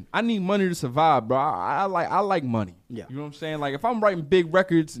 Man, listen, I need money to survive, bro. I like money. Yeah, you know what I'm saying. Like, if I'm writing big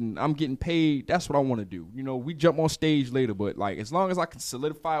records and I'm getting paid, that's what I want to do. You know, we jump on stage later, but like, as long as I can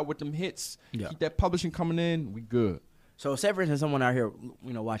solidify it with them hits, keep that publishing coming in, we good. So, say for instance, someone out here,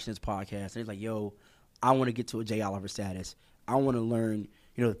 you know, watching this podcast, and it's like, yo, I want to get to a J. Oliver status. I want to learn,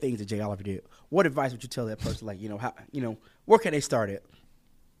 you know, the things that J. Oliver did. What advice would you tell that person? Like, you know, how, you know, where can they start at?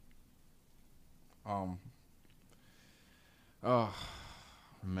 Oh,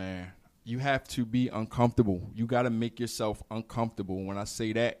 man, you have to be uncomfortable. You got to make yourself uncomfortable. When I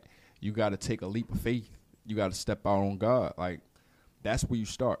say that, you got to take a leap of faith. You got to step out on God. Like, that's where you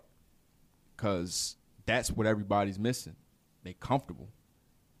start, because that's what everybody's missing. They comfortable.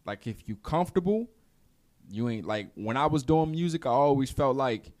 Like, if you comfortable, you ain't, like, when I was doing music, I always felt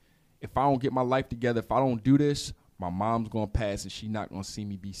like if I don't get my life together, if I don't do this, my mom's going to pass and she's not going to see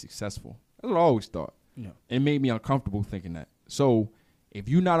me be successful. That's what I always thought. Yeah. It made me uncomfortable thinking that. So if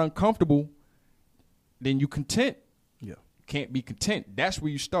you're not uncomfortable, then you content. Yeah. You can't be content. That's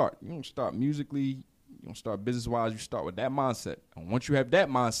where you start. You don't start musically. You don't start business-wise. You start with that mindset. And once you have that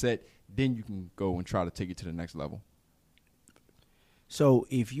mindset, then you can go and try to take it to the next level. So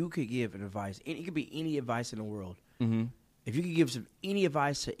if you could give an advice, and it could be any advice in the world. Mm-hmm. If you could give any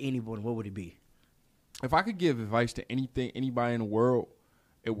advice to anyone, what would it be? If I could give advice to anybody in the world,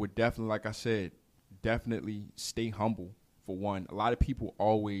 it would definitely, like I said, definitely stay humble, for one. A lot of people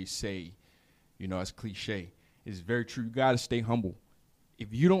always say, you know, it's cliche. It's very true. You got to stay humble.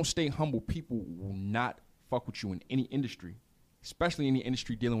 If you don't stay humble, people will not fuck with you in any industry, especially in the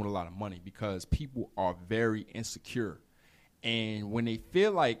industry dealing with a lot of money, because people are very insecure. And when they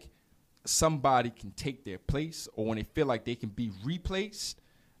feel like somebody can take their place, or when they feel like they can be replaced,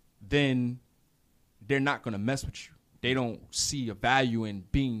 then they're not going to mess with you. They don't see a value in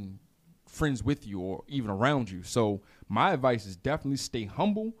being friends with you or even around you. So my advice is definitely stay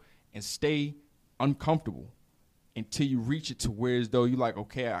humble and stay uncomfortable until you reach it to where as though you're like,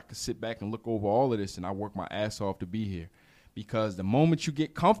 okay, I can sit back and look over all of this and I work my ass off to be here. Because the moment you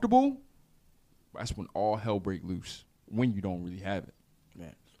get comfortable, that's when all hell break loose, when you don't really have it.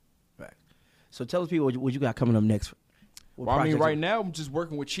 Man, right. So tell us people what you got coming up next. Well, I mean, right now I'm just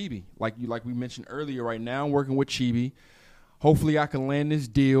working with Chibi. Like we mentioned earlier, right now I'm working with Chibi. Hopefully I can land this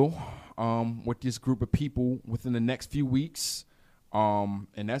deal with this group of people within the next few weeks. And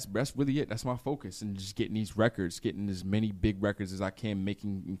that's really it. That's my focus, and just getting these records, getting as many big records as I can,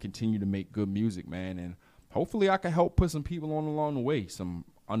 making and continue to make good music, man. And hopefully I can help put some people on along the way, some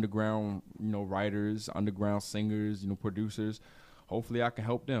underground, you know, writers, underground singers, you know, producers. Hopefully I can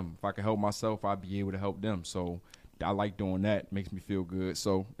help them. If I can help myself, I'll be able to help them. So I like doing that. It makes me feel good.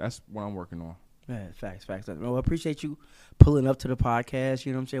 So that's what I'm working on. Man, facts. Well, I appreciate you pulling up to the podcast.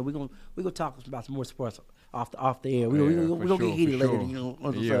 You know what I'm saying? We're gonna talk about some more sports off the air. We're gonna get heated later. You know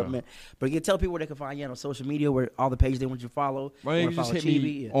what's up, man. But again, tell people where they can find you on social media, where all the pages they want you to follow. Well, you just hit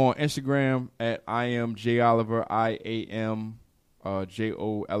me on Instagram at I am J Oliver, IAM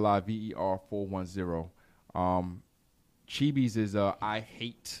JOLIVER 410. Chibi's is I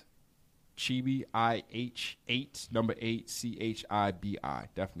hate Chibi, IH8 8 CHIBI.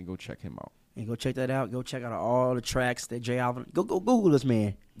 Definitely go check him out. And go check that out. Go check out all the tracks that J Alvin. Go Google this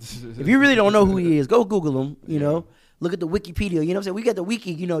man. If you really don't know who he is, go Google him. You know, look at the Wikipedia. You know what I'm saying? We got the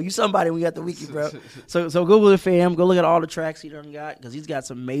wiki. You know, you somebody. We got the wiki, bro. So Google the fam. Go look at all the tracks he done got, because he's got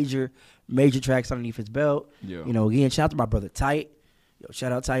some major tracks underneath his belt. Yeah. You know, again, shout out to my brother Tight. Yo,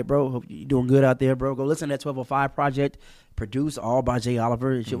 shout out Tight, bro. Hope you're doing good out there, bro. Go listen to that 1205 project, produced all by J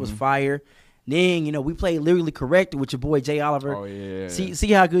Oliver. Shit was fire. Then, you know, we played Lyrically Correct with your boy Jay Oliver. Oh, yeah.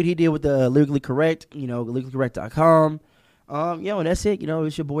 See how good he did with the Lyrically Correct, you know, lyricallycorrect.com. And that's it. You know,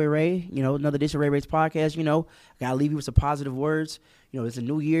 it's your boy Ray. You know, another edition of Ray Ray's podcast. You know, I got to leave you with some positive words. You know, it's a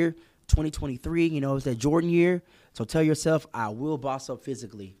new year, 2023. You know, it's that Jordan year. So tell yourself, I will boss up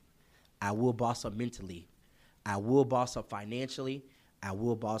physically. I will boss up mentally. I will boss up financially. I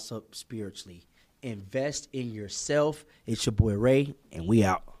will boss up spiritually. Invest in yourself. It's your boy Ray, and we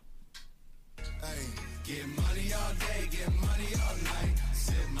out. Hey, get money all day, get money all night.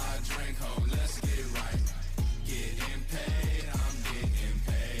 Sip my drink, ho, let's get right. Getting paid, I'm getting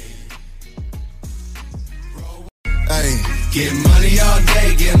paid. Hey, get money all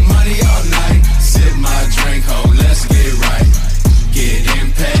day, get money all night. Sip my drink, ho, let's get right.